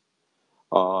sentences.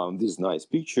 This nice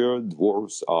picture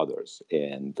dwarfs others,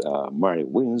 and my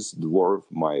wins dwarf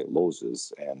my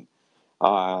losses, and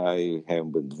I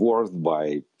have been dwarfed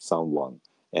by someone,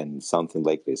 and something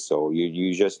like this. So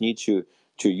you just need to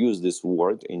use this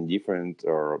word in different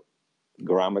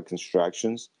grammar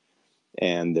constructions,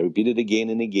 and repeat it again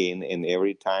and again. And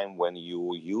every time when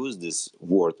you use this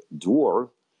word dwarf,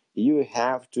 you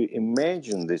have to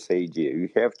imagine this idea. You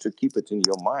have to keep it in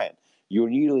your mind. You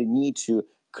really need to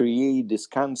create this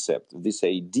concept, this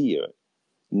idea,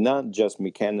 not just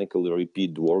mechanically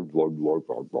repeat word,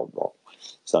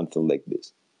 something like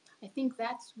this. I think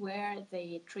that's where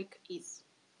the trick is.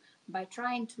 By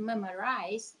trying to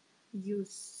memorize, you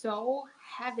so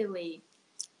heavily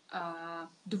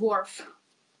dwarf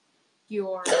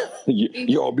your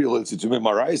ability to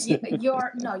memorize.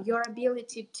 your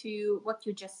ability to what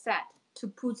you just said, to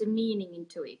put a meaning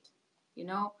into it.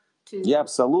 Yeah,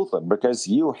 absolutely, because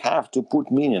you have to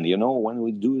put meaning. When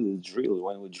we do the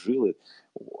drill it,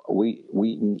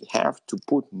 we have to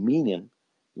put meaning,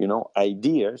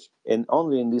 ideas, and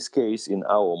only in this case, in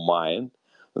our mind,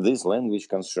 these language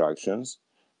constructions,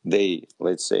 they,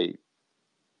 let's say,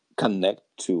 connect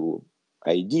to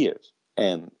ideas,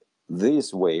 and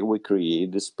this way we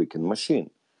create the speaking machine.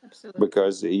 Absolutely.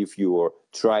 Because if you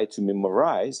try to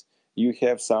memorize, you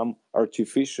have some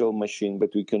artificial machine, but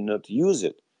we cannot use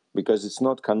it because it's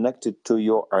not connected to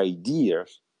your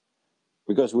ideas.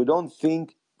 Because we don't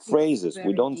think phrases,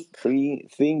 we don't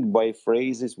think by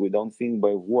phrases, we don't think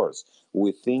by words.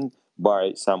 We think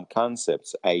by some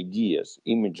concepts, ideas,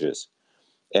 images.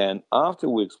 And after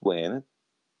we explain it,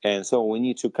 and so we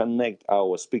need to connect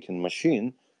our speaking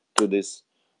machine to this,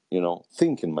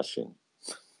 thinking machine.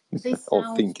 This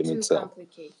sounds too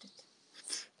complicated.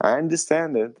 I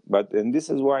understand it, and this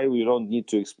is why we don't need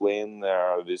to explain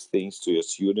these things to your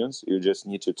students. You just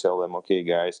need to tell them, okay,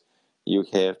 guys, you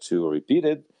have to repeat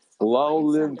it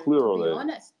loudly and clearly. To be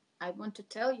honest, I want to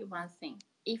tell you one thing.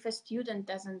 If a student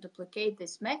doesn't duplicate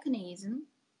this mechanism,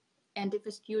 and if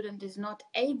a student is not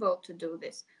able to do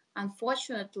this,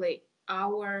 unfortunately,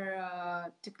 our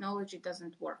technology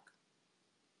doesn't work.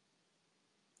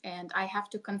 And I have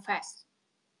to confess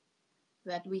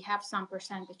that we have some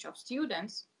percentage of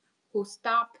students who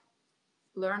stop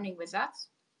learning with us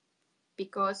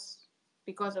because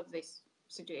of this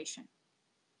situation.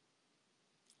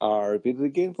 Repeat it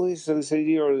again, please. So this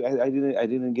idea, or I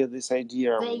didn't get this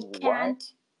idea. They can't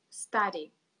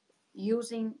study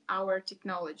using our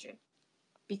technology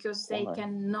because they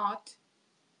cannot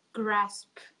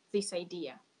grasp this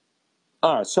idea.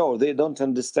 So they don't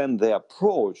understand the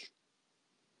approach,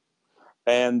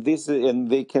 and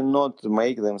they cannot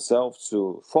make themselves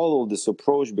to follow this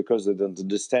approach because they don't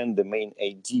understand the main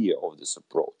idea of this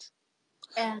approach.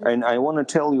 And I want to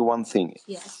tell you one thing.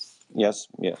 Yes.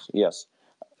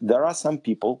 There are some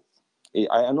people,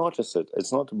 I noticed it.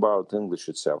 It's not about English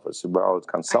itself. It's about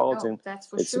consulting. That's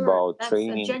for it's sure. about That's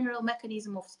training. A general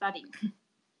mechanism of studying.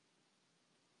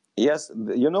 Yes,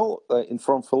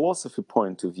 from philosophy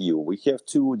point of view, we have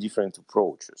two different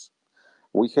approaches.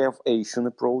 We have Asian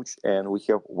approach and we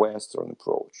have Western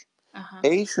approach.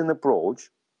 Asian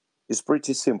approach is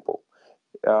pretty simple.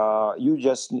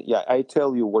 I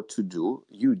tell you what to do,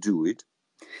 you do it,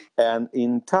 and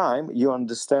in time you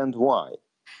understand why.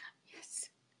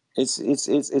 Yes.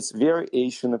 It's very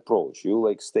Asian approach.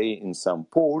 You stay in some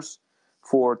pose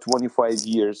for 25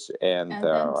 years, and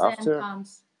then after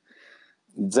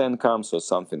Zen comes or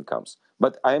something comes.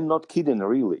 But I'm not kidding,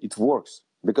 really. It works.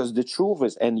 Because the truth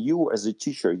is, and you as a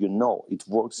teacher, it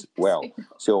works well.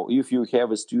 So if you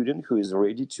have a student who is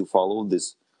ready to follow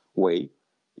this way,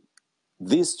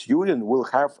 this student will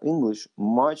have English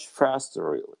much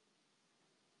faster, really.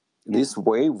 Yeah. This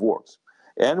way works.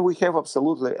 And we have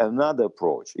absolutely another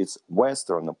approach. It's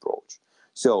Western approach.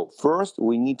 So first,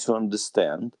 we need to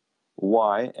understand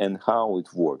why and how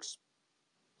it works.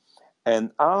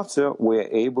 And after, we're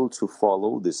able to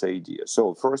follow this idea.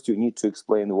 So first, you need to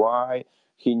explain why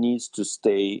he needs to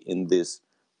stay in this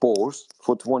post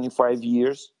for 25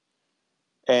 years.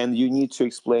 And you need to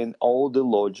explain all the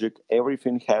logic,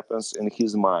 everything happens in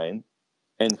his mind,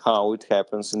 and how it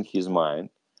happens in his mind,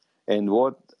 and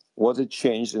what it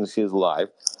changed in his life.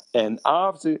 And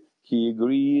after he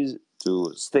agrees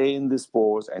to stay in this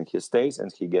post, and he stays,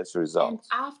 and he gets results.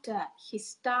 And after he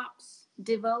stops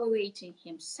devaluating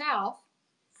himself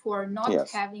for not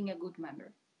having a good memory.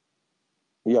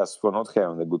 Yes, for not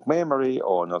having a good memory,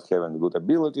 or not having good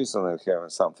abilities, and not having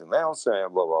something else,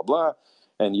 and blah, blah, blah.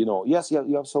 And, yes,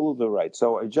 you're absolutely right.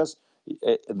 So I just,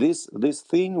 this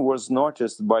thing was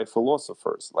noticed by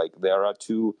philosophers. Like, there are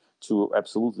two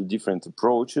absolutely different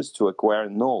approaches to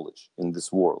acquiring knowledge in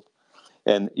this world.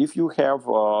 And if you have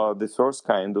the first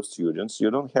kind of students, you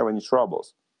don't have any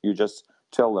troubles. You just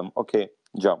tell them, okay,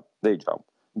 jump, they jump.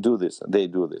 Do this, they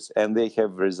do this, and they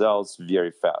have results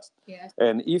very fast. Yes.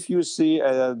 And if you see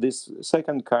this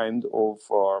second kind of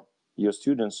your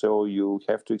students, so you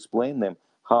have to explain them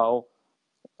how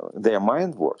their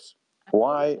mind works.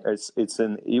 Why it's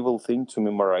an evil thing to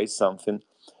memorize something.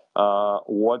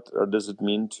 What does it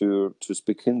mean to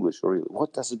speak English? Really,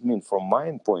 what does it mean from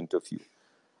my point of view?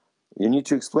 You need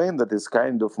to explain that it's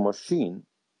kind of machine,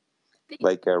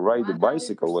 like ride a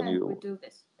bicycle when you. We do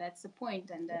this. That's the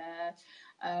point. And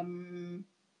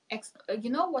you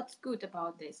know what's good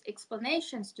about this?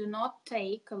 Explanations do not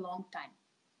take a long time.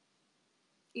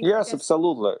 Yes,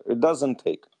 absolutely. It doesn't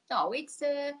take. No,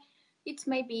 it's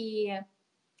maybe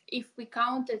if we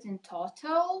count it in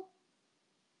total,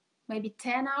 maybe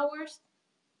 10 hours.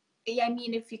 I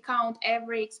mean, if we count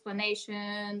every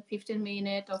explanation, 15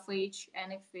 minutes of each,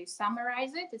 and if we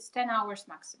summarize it, it's 10 hours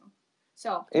maximum.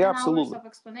 So 10 hours of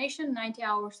explanation, 90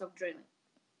 hours of drilling.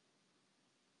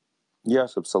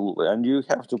 Yes, absolutely. And you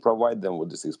have to provide them with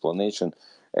this explanation,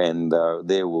 and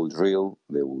they will drill,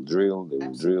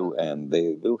 and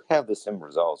they will have the same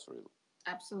results, really.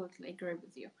 Absolutely agree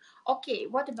with you. Okay,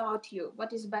 what about you?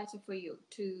 What is better for you,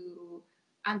 to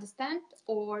understand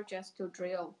or just to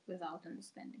drill without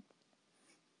understanding?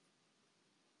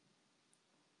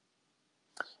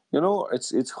 You know,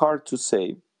 it's hard to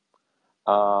say.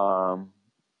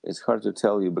 It's hard to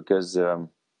tell you because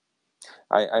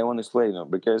I want to explain,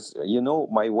 because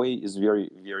my way is very,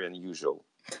 very unusual.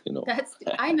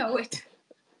 I know it.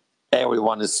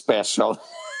 Everyone is special.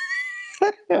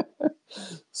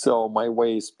 So my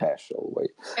way is special way,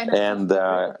 and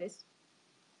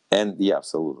yeah,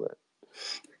 absolutely.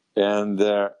 And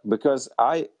because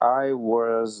I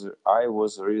was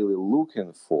really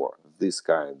looking for this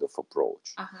kind of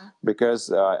approach,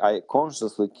 because I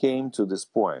consciously came to this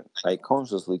point. I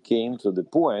consciously came to the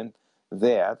point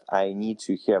that I need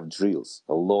to have drills,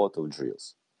 a lot of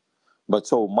drills. But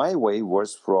so my way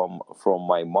was from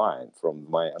my mind, from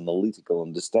my analytical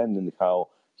understanding how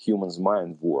human's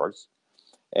mind works.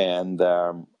 And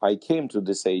I came to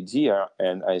this idea,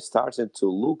 and I started to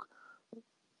look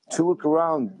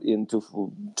around into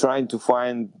trying to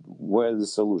find where the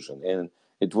solution. And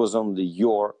it was only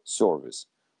your service,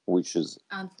 which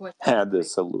had the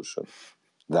solution.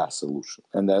 That solution,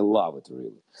 and I love it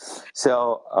really.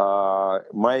 So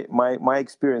my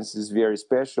experience is very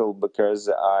special, because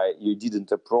you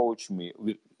didn't approach me.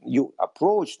 You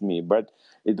approached me, but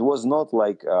it was not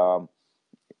like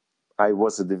I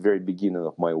was at the very beginning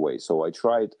of my way. So I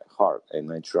tried hard,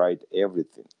 and I tried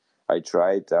everything. I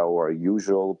tried our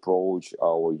usual approach,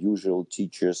 our usual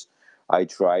teachers. I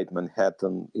tried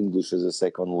Manhattan English as a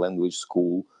Second Language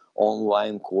School,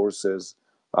 online courses,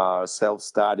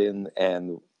 self-studying,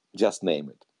 and just name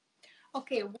it.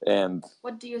 Okay, and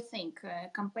what do you think?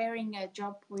 Comparing a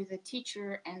job with a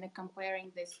teacher and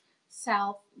comparing this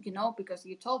because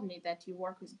you told me that you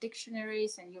work with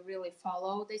dictionaries and you really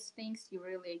follow these things, you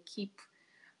really keep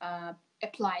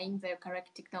applying the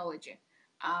correct technology.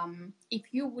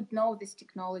 If you would know this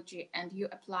technology and you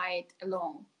apply it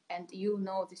alone, and you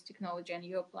know this technology and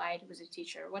you apply it with a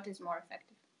teacher, what is more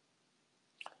effective?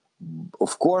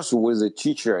 Of course, with a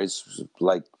teacher, it's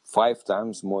like 5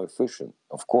 times more efficient,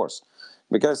 of course.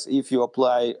 Because if you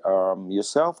apply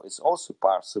yourself, it's also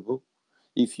possible.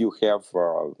 If you have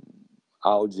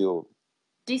audio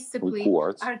discipline,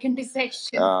 records,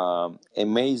 organization,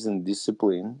 amazing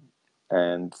discipline.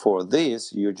 And for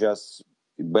this, you just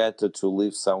better to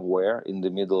live somewhere in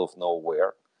the middle of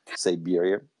nowhere,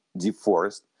 Siberia, deep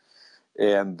forest,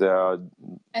 and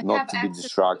not to be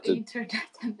distracted. To internet,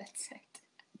 and that's it.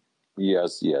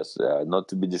 Yes, not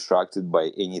to be distracted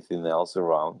by anything else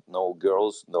around. No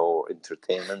girls, no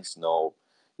entertainments, no,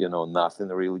 nothing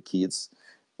really. Kids,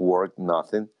 work,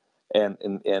 nothing. And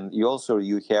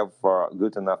you have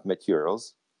good enough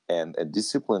materials and a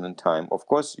discipline and time. Of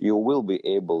course, you will be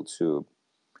able to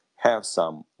have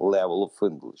some level of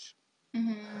English.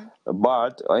 Mm-hmm.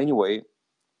 But anyway,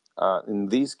 in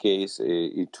this case,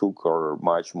 it took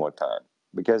much more time,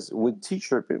 because with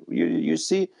teacher, you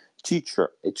see,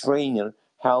 a trainer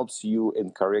helps you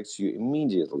and corrects you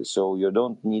immediately, so you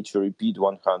don't need to repeat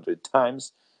 100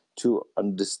 times to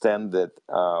understand that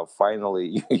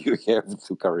finally you have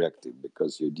to correct it,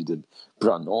 because you didn't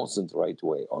pronounce it right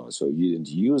way, or so you didn't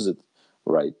use it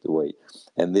right way,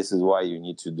 and this is why you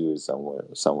need to do it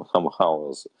somehow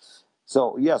else.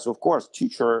 So yes, of course,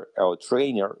 teacher or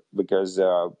trainer, because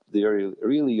they're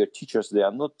really your teachers. They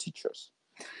are not teachers.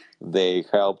 They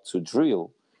help to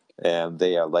drill, and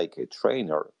they are like a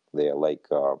trainer. They are like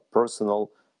a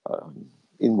personal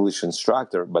English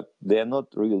instructor, but they are not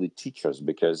really teachers,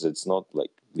 because it's not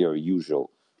like their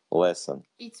usual lesson.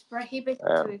 It's prohibited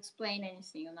to explain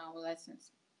anything on our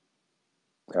lessons.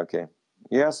 Okay.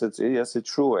 Yes, it's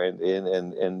true,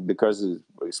 and because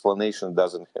explanation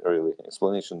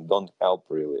don't help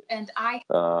really. And I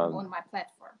on my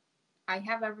platform, I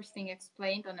have everything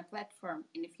explained on a platform,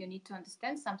 and if you need to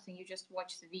understand something, you just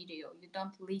watch the video. You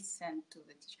don't listen to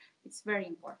the teacher. It's very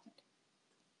important.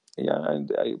 Yeah,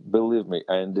 and believe me,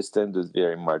 I understand it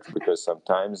very much because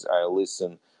sometimes I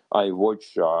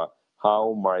watch how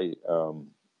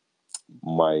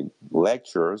my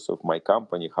lecturers of my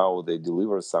company, how they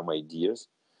deliver some ideas,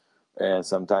 and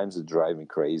sometimes it drives me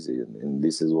crazy. And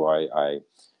this is why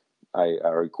I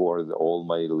record all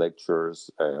my lectures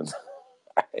and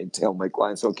I tell my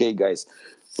clients, okay, guys,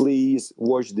 please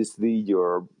watch this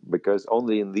video because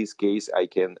only in this case I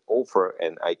can offer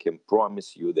and I can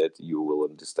promise you that you will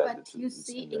understand But it you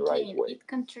see, in the again, right way. it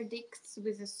contradicts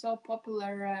with the so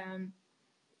popular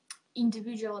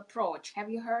individual approach. Have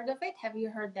you heard of it? Have you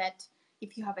heard that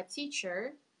if you have a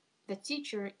teacher, the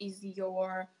teacher is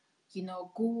your,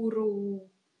 guru,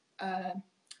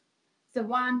 the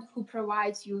one who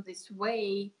provides you this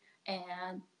way,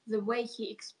 and the way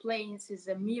he explains is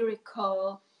a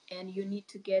miracle, and you need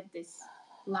to get this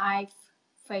live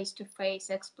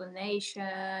face-to-face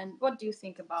explanation. What do you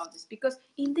think about this? Because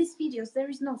in these videos there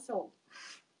is no soul.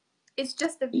 It's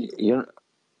just a video.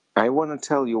 I want to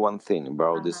tell you one thing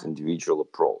about this individual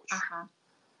approach.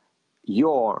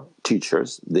 Your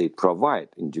teachers, they provide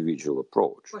individual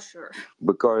approach. For sure.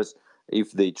 Because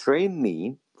if they train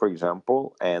me, for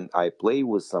example, and I play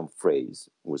with some phrase,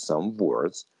 with some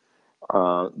words,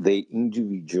 they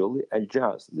individually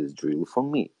adjust this drill for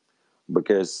me.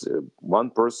 Because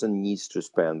one person needs to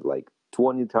spend like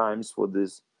 20 times for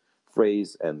this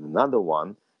phrase and another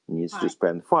one needs to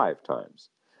spend 5 times.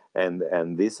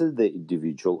 And this is the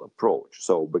individual approach.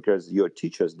 So because your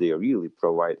teachers, they really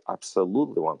provide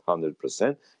absolutely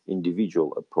 100%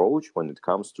 individual approach when it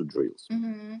comes to drills.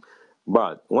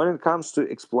 But when it comes to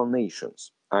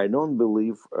explanations, I don't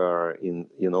believe in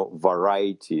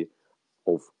variety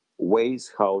of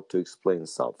ways how to explain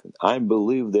something. I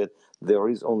believe that there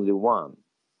is only one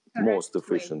most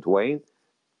efficient way,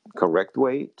 correct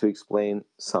way to explain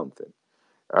something.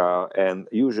 And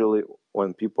usually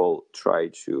when people try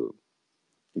to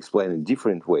explain in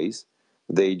different ways,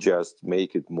 they just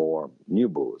make it more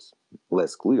nebulous,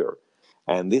 less clear.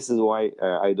 And this is why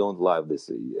I don't love this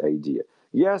idea.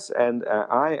 Yes, and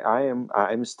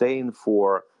I'm staying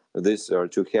for this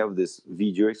to have this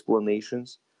video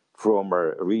explanations from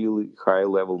a really high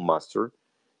level master,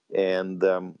 and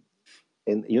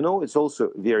it's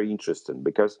also very interesting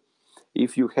because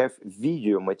if you have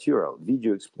video material,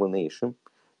 video explanation,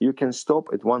 you can stop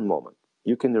at one moment.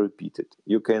 You can repeat it.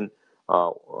 You can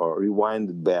rewind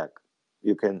it back.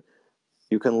 You can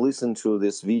listen to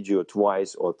this video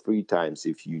twice or 3 times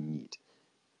if you need.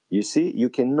 You see, you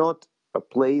cannot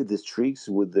play these tricks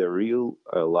with the real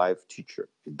live teacher.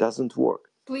 It doesn't work.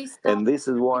 Please stop. And this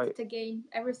is why. Repeat it again.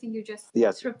 Everything you just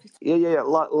yes. repeat. Yeah.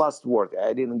 Last word.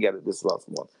 I didn't get it. This last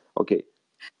one. Okay.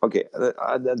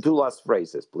 The 2 last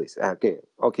phrases, please.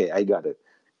 Okay, I got it.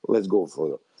 Let's go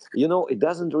further. It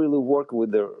doesn't really work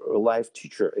with the live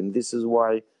teacher, and this is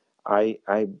why I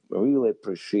really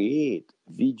appreciate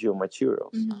video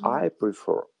materials. I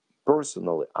prefer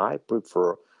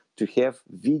to have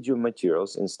video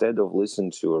materials instead of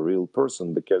listening to a real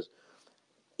person, because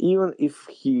even if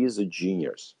he is a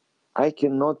genius, I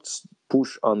cannot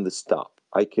push on the stop.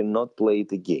 I cannot play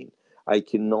the game. I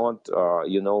cannot,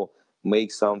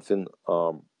 make something,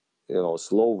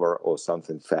 slower or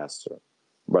something faster.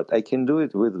 But I can do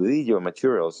it with video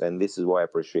materials, and this is why I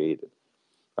appreciate it.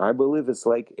 I believe it's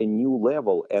like a new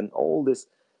level, and all these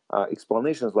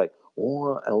explanations like,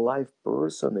 oh, a live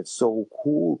person, it's so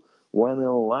cool. When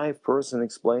a live person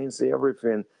explains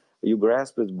everything, you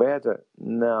grasp it better.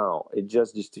 No, it's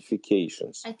just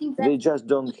justifications. I think they just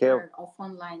don't have of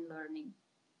online learning.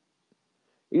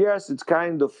 Yes, it's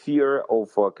kind of fear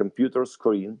of a computer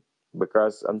screen,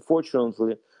 because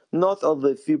unfortunately, not all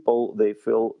the people, they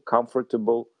feel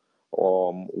comfortable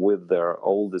with their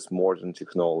all these modern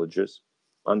technologies,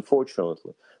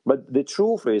 unfortunately. But the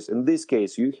truth is, in this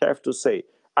case, you have to say,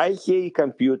 I hate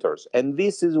computers, and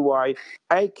this is why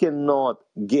I cannot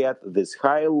get this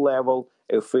high level,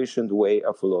 efficient way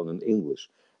of learning English.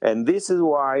 And this is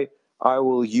why I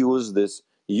will use this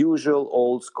usual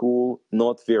old school,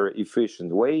 not very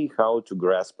efficient way how to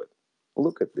grasp it.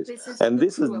 Look at this.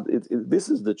 This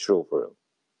is the truth.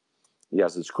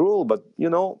 Yes, it's cruel, but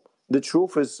the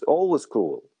truth is always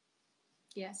cruel.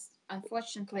 Yes,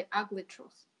 unfortunately, ugly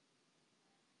truth.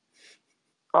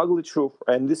 Ugly truth,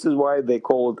 and this is why they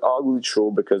call it ugly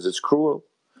truth, because it's cruel.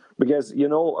 Because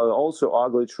also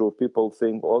ugly truth, people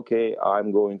think, okay,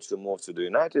 I'm going to move to the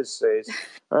United States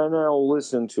and I'll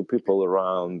listen to people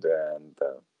around,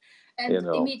 And you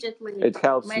know, immediately it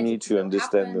helps me magic to will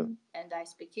understand them. happen, and I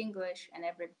speak English and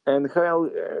everything. And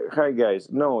hi guys,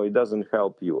 no, it doesn't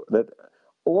help you. That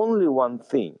only one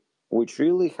thing which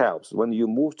really helps when you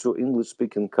move to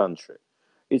English-speaking country,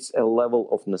 it's a level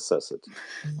of necessity,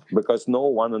 because no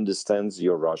one understands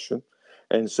your Russian,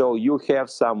 and so you have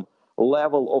some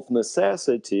level of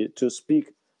necessity to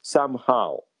speak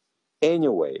somehow.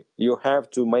 Anyway, you have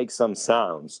to make some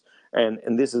sounds, and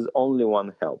this is only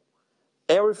one help.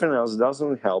 Everything else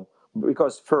doesn't help,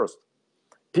 because first,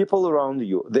 people around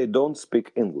you, they don't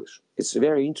speak English. It's a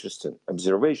very interesting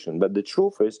observation, but the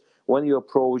truth is, when you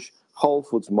approach Whole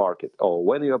Foods market, or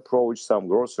when you approach some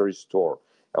grocery store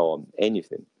or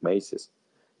anything, Macy's,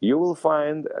 you will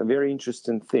find a very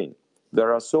interesting thing.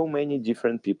 There are so many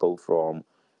different people from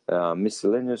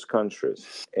miscellaneous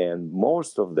countries, and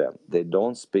most of them, they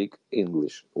don't speak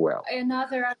English well.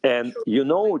 Another And you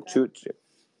know,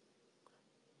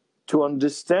 to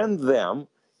understand them,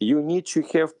 you need to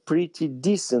have pretty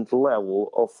decent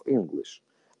level of English,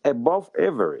 above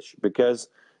average, because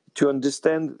to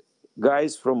understand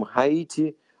guys from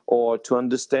Haiti, or to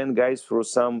understand guys from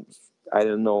some, I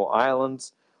don't know,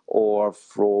 islands, or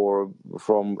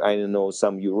from I don't know,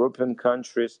 some European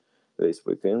countries, they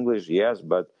speak English, yes,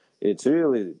 but it's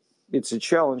a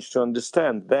challenge to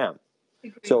understand them.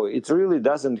 So it really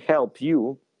doesn't help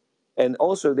you. And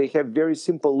also they have very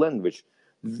simple language,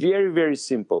 very, very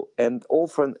simple, and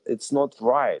often it's not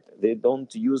right. They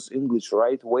don't use English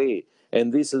right way,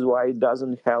 and this is why it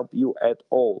doesn't help you at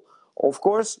all. Of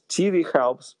course, TV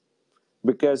helps,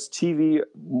 because TV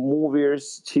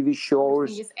movies, TV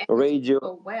shows,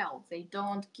 radio. Well, they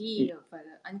don't give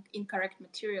incorrect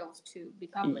materials to be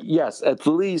published. Yes, at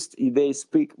least they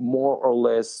speak more or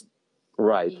less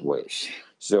right way.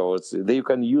 So you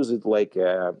can use it like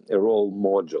a role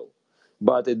model.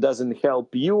 But it doesn't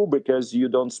help you, because you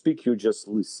don't speak, you just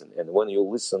listen. And when you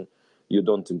listen, you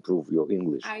don't improve your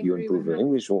English. You improve your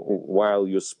English while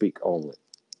you speak only.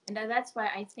 And that's why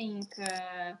I think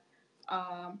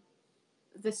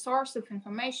the source of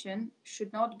information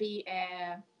should not be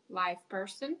a live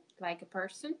person, like a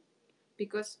person,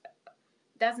 because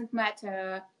it doesn't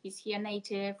matter is he a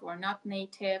native or not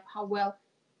native, how well,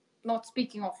 not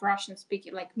speaking of Russian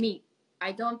speaking like me,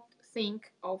 I don't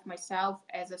think of myself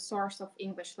as a source of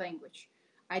English language.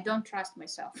 I don't trust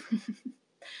myself.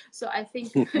 So I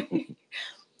think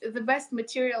the best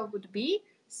material would be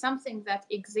something that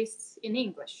exists in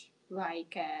English,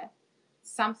 like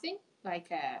something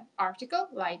like an article,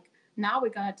 like now we're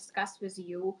going to discuss with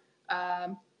you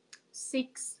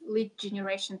 6 lead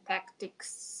generation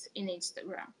tactics in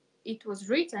Instagram. It was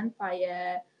written by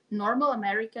a normal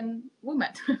American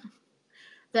woman.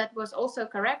 That was also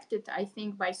corrected, I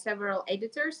think, by several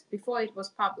editors before it was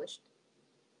published.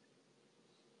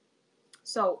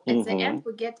 So at the end,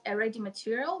 we get a ready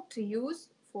material to use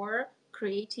for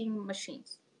creating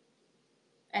machines.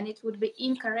 And it would be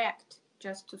incorrect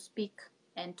just to speak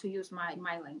and to use my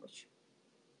language.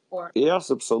 Or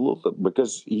yes, absolutely,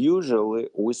 because usually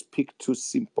we speak too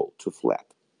simple, too flat.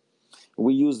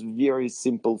 We use very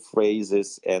simple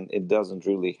phrases, and it doesn't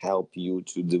really help you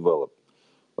to develop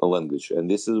a language.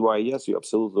 And this is why, yes, you're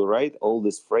absolutely right. All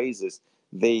these phrases,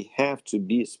 they have to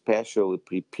be specially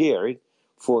prepared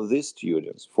for these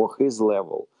students, for his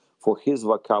level, for his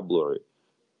vocabulary,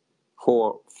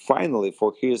 for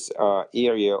his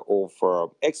area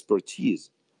of expertise.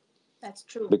 That's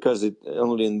true. Because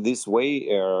only in this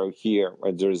way, here,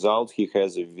 as a result, he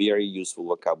has a very useful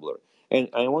vocabulary. And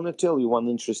I want to tell you one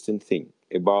interesting thing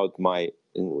about my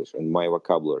English and my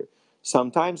vocabulary.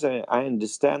 Sometimes I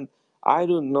understand, I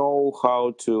don't know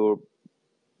how to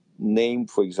name,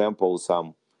 for example,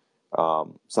 some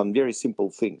very simple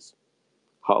things.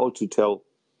 How to tell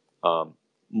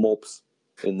mops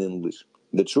in English.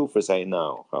 The truth is, I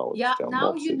know how to tell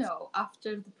now mops. You know,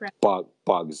 after the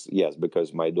pugs, yes,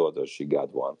 because my daughter, she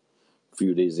got one a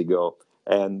few days ago.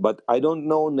 But I don't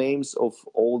know names of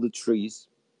all the trees,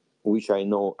 which I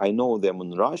know. I know them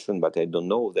in Russian, but I don't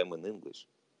know them in English.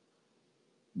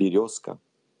 Березка,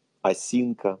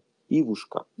 осинка,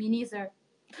 ивушка. Me neither.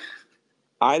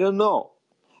 I don't know.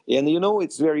 And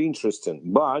it's very interesting.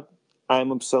 But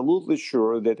I'm absolutely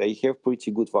sure that I have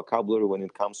pretty good vocabulary when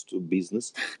it comes to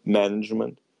business,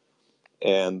 management,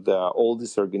 and all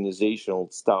this organizational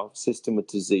stuff,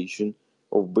 systematization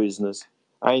of business.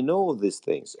 I know these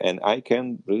things, and I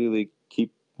can really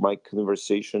keep my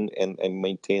conversation and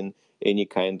maintain any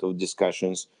kind of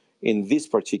discussions in this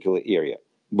particular area.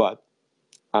 But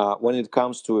when it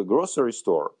comes to a grocery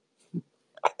store,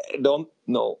 I don't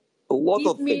know a lot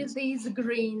of things. Give me these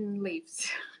green leaves.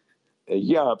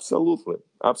 Yeah, absolutely,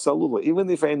 absolutely. Even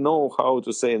if I know how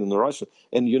to say it in Russian,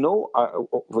 and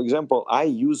for example, I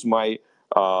use my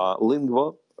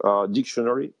Lingua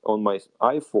dictionary on my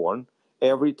iPhone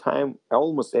every time,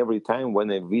 almost every time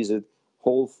when I visit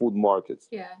Whole Food markets,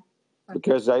 Yeah.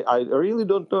 because I really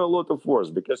don't know a lot of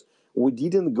words, because we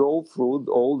didn't go through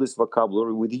all this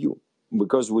vocabulary with you,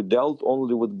 because we dealt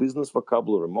only with business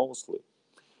vocabulary mostly.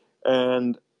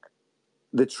 And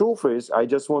the truth is, I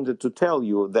just wanted to tell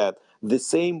you that the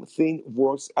same thing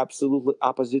works absolutely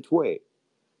opposite way.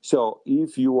 So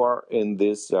if you are in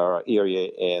this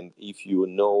area, and if you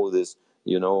know this,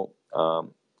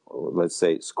 let's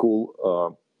say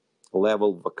school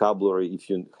level vocabulary, if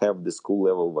you have the school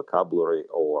level vocabulary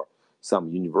or some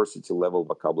university level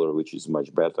vocabulary, which is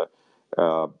much better,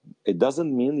 it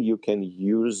doesn't mean you can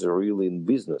use really in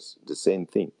business the same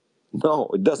thing. No,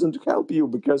 it doesn't help you,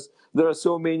 because there are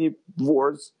so many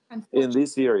words in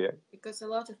this area. Because a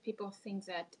lot of people think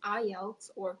that IELTS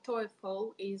or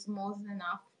TOEFL is more than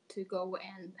enough to go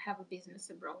and have a business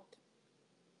abroad.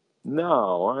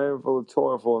 No, IELTS,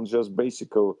 TOEFL, and just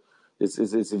basic.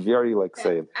 It's very, like,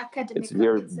 say, academic. It's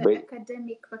very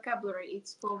academic vocabulary.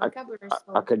 It's for vocabulary.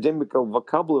 Academical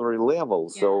vocabulary level.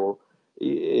 Yeah. So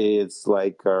it's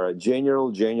like a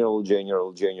general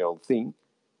thing,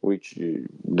 which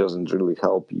doesn't really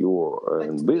help you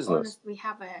in business. To be honest, we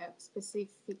have a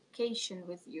specification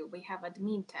with you. We have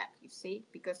admin tech, you see,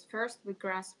 because first we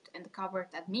grasped and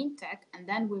covered admin tech, and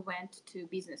then we went to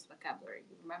business vocabulary.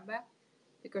 You remember?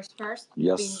 Because first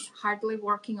we've been hardly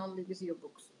working only with your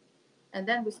books, and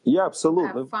then we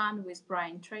absolutely have fun with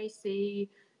Brian Tracy,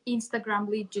 Instagram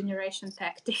lead generation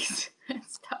tactics and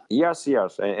stuff. Yes,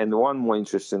 and one more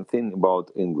interesting thing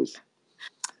about English.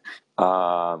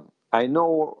 I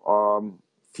know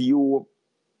few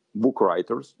book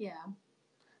writers.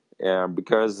 Yeah.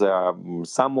 Because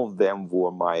some of them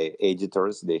were my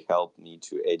editors. They helped me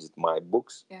to edit my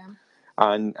books. Yeah.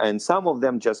 And some of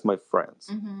them just my friends.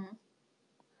 Mm-hmm.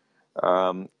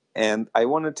 And I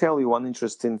want to tell you one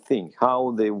interesting thing,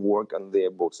 how they work on their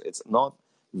books. It's not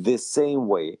the same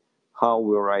way how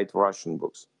we write Russian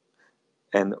books.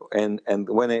 And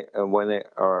when I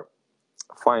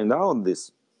find out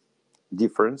this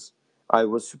difference, I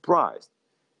was surprised.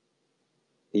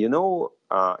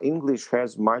 English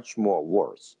has much more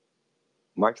words,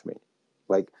 much many.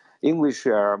 Like English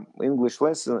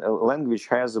language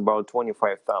has about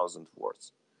 25,000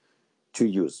 words to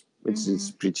use.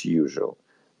 It's pretty usual.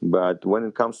 But when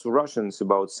it comes to Russian, it's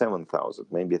about 7,000,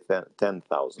 maybe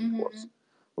 10,000 words.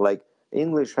 Like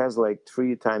English has like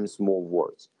 3 times more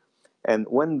words. And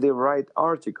when they write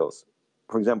articles,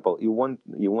 for example, you wanna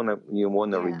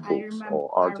read books or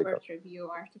articles. Review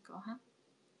article, huh?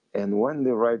 And when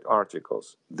they write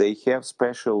articles, they have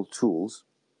special tools.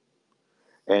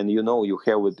 And you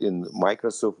have it in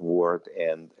Microsoft Word,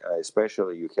 and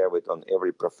especially you have it on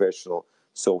every professional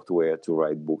software to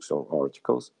write books or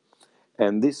articles.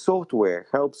 And this software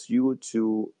helps you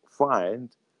to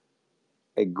find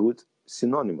a good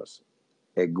synonymous,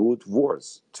 a good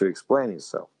words to explain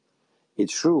yourself.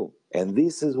 It's true. And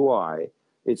this is why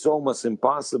it's almost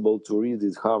impossible to read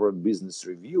this Harvard Business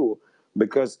Review,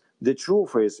 because the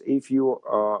truth is, if you,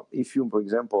 for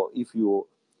example, if you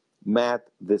met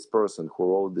this person who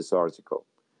wrote this article,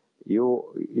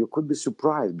 you could be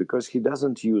surprised, because he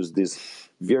doesn't use these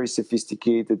very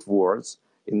sophisticated words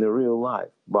in the real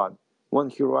life. But when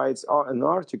he writes an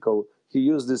article, he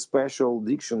uses special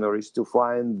dictionaries to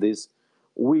find these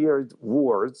weird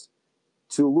words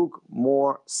to look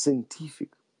more scientific,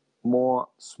 more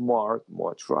smart,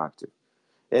 more attractive.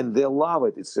 And they love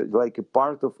it. It's like a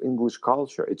part of English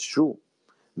culture. It's true.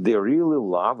 They really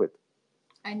love it.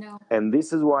 I know. And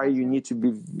this is why you need to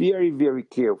be very, very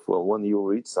careful when you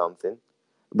read something,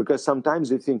 because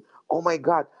sometimes you think, oh my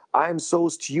God, I'm so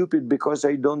stupid because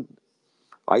I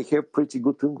have pretty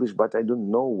good English, but I don't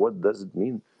know what does it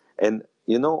mean. And,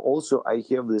 also I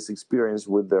have this experience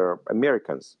with the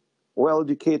Americans,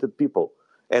 well-educated people.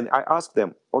 And I ask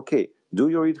them, okay, do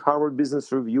you read Harvard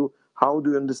Business Review? How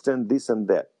do you understand this and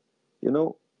that?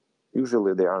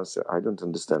 Usually they answer, I don't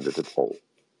understand it at all,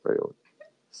 really.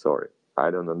 Sorry. I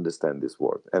don't understand this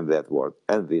word, and that word,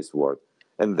 and this word,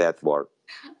 and that word.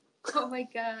 Oh my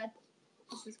God.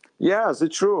 Yes,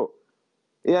 it's true.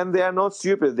 And they are not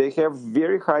stupid. They have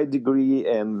very high degree,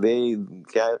 and they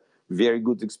have very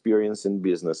good experience in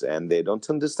business, and they don't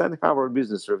understand Harvard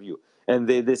Business Review. And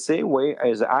they, the same way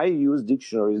as I use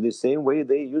dictionaries, the same way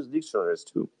they use dictionaries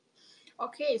too.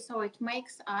 Okay, so it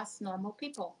makes us normal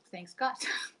people. Thanks God.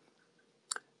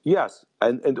 Yes,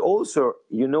 and also,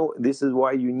 this is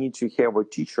why you need to have a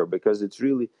teacher, because it's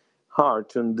really hard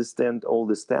to understand all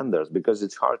the standards, because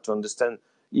it's hard to understand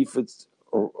if it's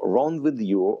wrong with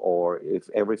you or if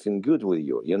everything good with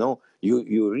you. You know,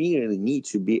 you really need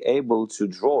to be able to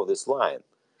draw this line.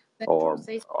 The Or truth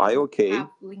is, I okay? have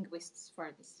linguists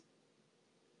for this.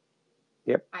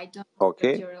 Yep. I don't have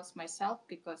Okay. materials myself,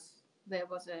 because there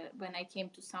was when I came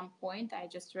to some point, I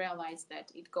just realized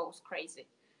that it goes crazy,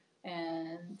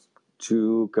 and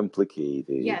Too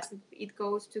complicated. yes, it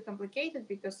goes too complicated,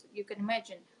 because you can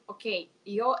imagine, okay,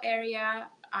 your area,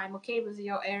 I'm okay with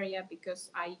your area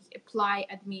because I apply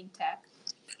admin tag.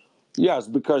 Yes,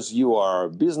 because you are a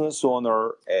business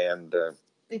owner and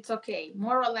it's okay.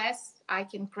 More or less, I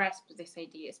can grasp these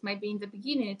ideas. Maybe in the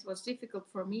beginning it was difficult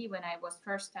for me when I was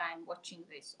first time watching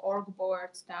this org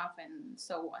board stuff and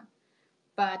so on.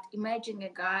 But imagine a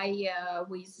guy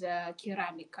with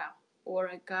керамика, or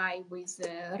a guy with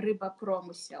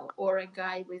рыбопромысел, or a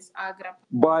guy with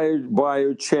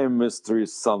biochemistry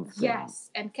something. Yes,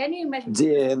 and can you imagine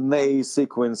DNA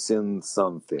sequencing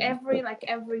something.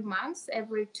 every month,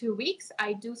 every 2 weeks,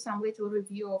 I do some little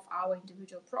review of our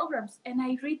individual programs, and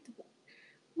I read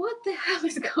what the hell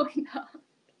is going on.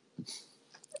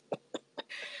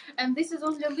 And this is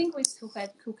only linguists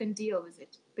who can deal with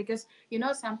it, because you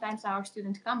know sometimes our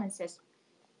student come and says,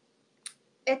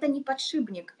 это не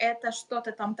подшипник, это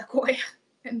что-то там такое.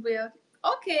 And we're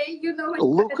okay, you know.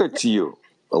 Look at you.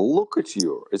 Look at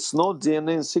you. It's not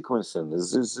DNA sequencing.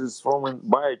 This is from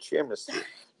biochemistry.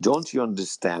 Don't you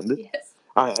understand it? Yes.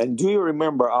 And do you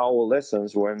remember our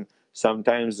lessons when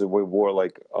sometimes we were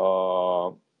like,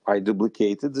 I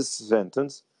duplicated this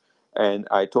sentence and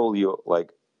I told you,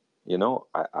 like, you know,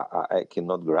 I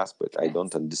cannot grasp it. I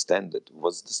don't understand it.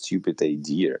 What's the stupid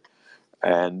idea?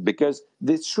 And because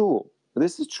this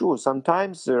is true.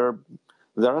 Sometimes there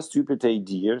are stupid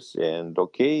ideas, and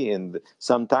okay, and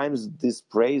sometimes these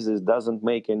phrases doesn't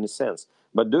make any sense.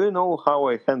 But do you know how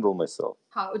I handle myself?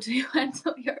 How do you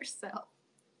handle yourself?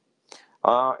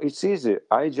 It's easy.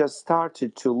 I just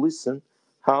started to listen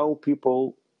how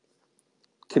people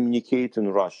communicate in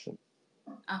Russian.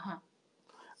 Uh-huh.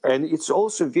 And it's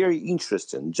also very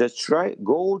interesting. Just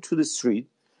go to the street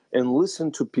and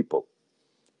listen to people,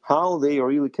 how they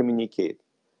really communicate.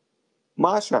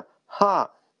 Маша,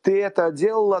 ты это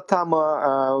делала там,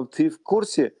 ты в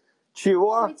курсе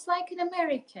чего? Oh, it's like an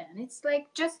American. It's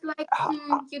like just like,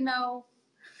 you know.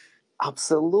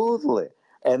 Absolutely.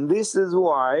 And this is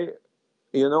why,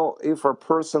 you know, if a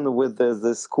person with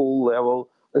the school level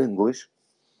English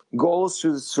goes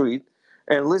to the street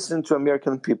and listens to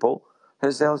American people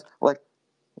and says, like,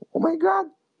 oh my God,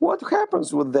 what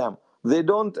happens with them? They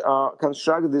don't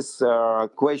construct these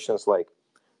questions like,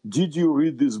 did you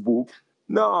read this book?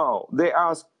 No, they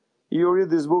ask, you read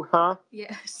this book, huh?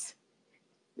 Yes.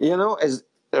 You know, it's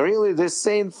really the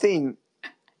same thing.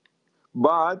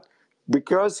 But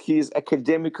because he is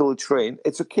academically trained,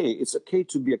 it's okay. It's okay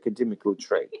to be academically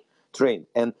trained.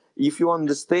 And if you're on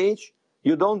the stage,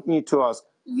 you don't need to ask,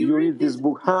 you read this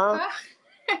book, huh?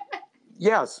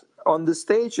 Yes, on the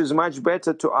stage is much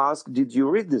better to ask, did you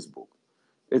read this book?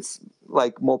 It's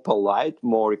like more polite,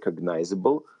 more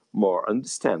recognizable, more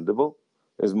understandable.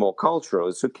 It's more cultural.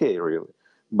 It's okay, really.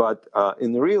 But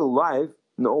in real life,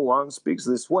 no one speaks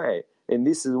this way. And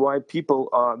this is why people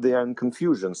they are in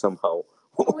confusion somehow.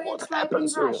 Well, it's like in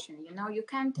Russian, you know, you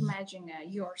can't imagine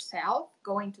yourself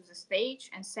going to the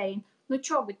stage and saying, ну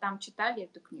что вы там читали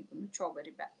эту книгу, ну что вы,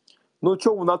 ребят? Ну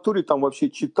что, в натуре там вообще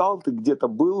читал? Ты где-то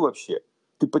был вообще?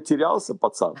 Ты потерялся,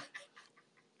 пацан?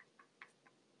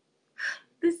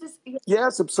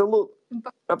 Yes,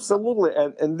 absolutely.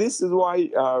 And this is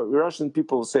why Russian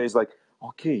people say, like,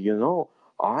 okay, you know,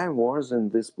 I was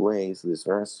in this place, this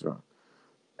restaurant,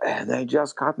 and I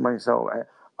just cut myself.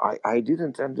 I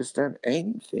didn't understand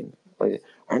anything. I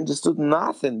understood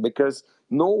nothing because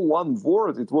no one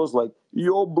word. It was like,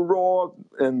 yo, bro,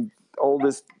 and all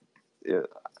this,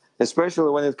 especially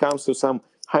when it comes to some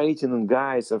Haitian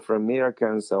guys or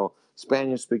Americans or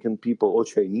Spanish-speaking people or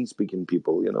Chinese-speaking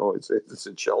people. You know, it's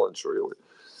a challenge, really.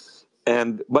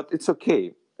 But it's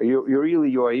okay.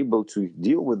 You are able to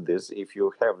deal with this if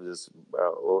you have this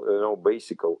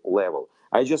basic level.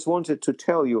 I just wanted to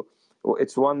tell you,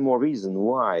 it's one more reason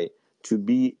why to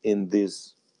be in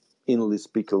this English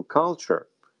speaking culture,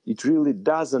 it really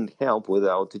doesn't help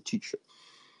without a teacher.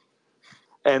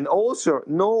 And also,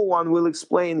 no one will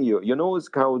explain you. You know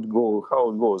how it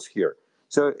goes here.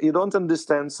 So you don't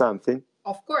understand something.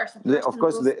 Of course,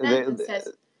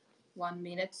 says, 1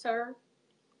 minute, sir.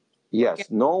 Yes,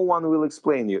 no one will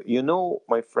explain you. You know,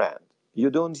 my friend, you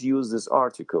don't use this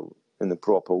article in the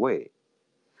proper way.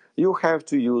 You have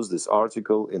to use this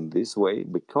article in this way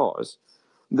because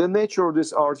the nature of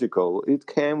this article, it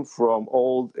came from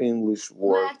Old English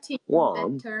word Latin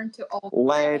one, that turned to Old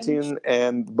Latin,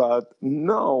 French. but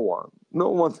no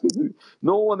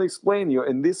one explain you,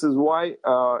 and this is why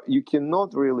you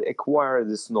cannot really acquire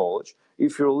this knowledge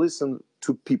if you listen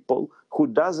to people who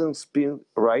doesn't speak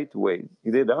right way.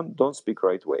 They don't speak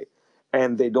right way,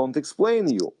 and they don't explain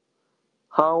you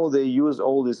how they use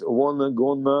all this wanna,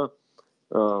 gonna,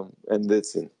 and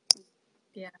that's it.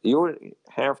 Yeah, You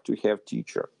have to have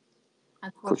teacher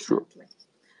for sure. unfortunately.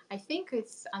 I think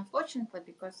it's unfortunately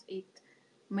because it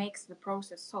makes the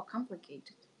process so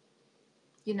complicated.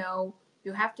 You know,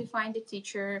 you have to find a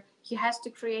teacher, he has to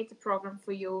create a program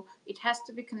for you, it has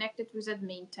to be connected with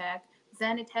admin tech,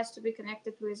 then it has to be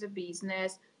connected with a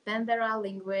business, then there are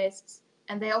linguists,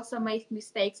 and they also make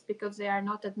mistakes because they are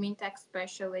not admin tech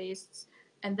specialists,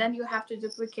 and then you have to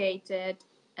duplicate it,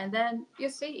 and then you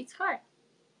see it's hard.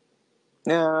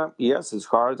 Yes, it's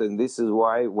hard, and this is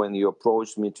why when you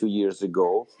approached me 2 years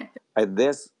ago, at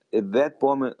that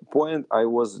point I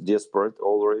was desperate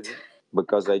already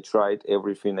because I tried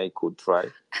everything I could try,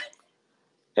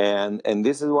 and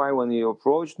this is why when you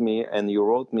approached me and you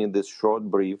wrote me this short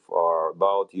brief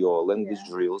about your language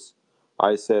Yeah. drills,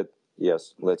 I said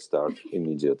yes, let's start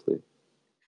immediately.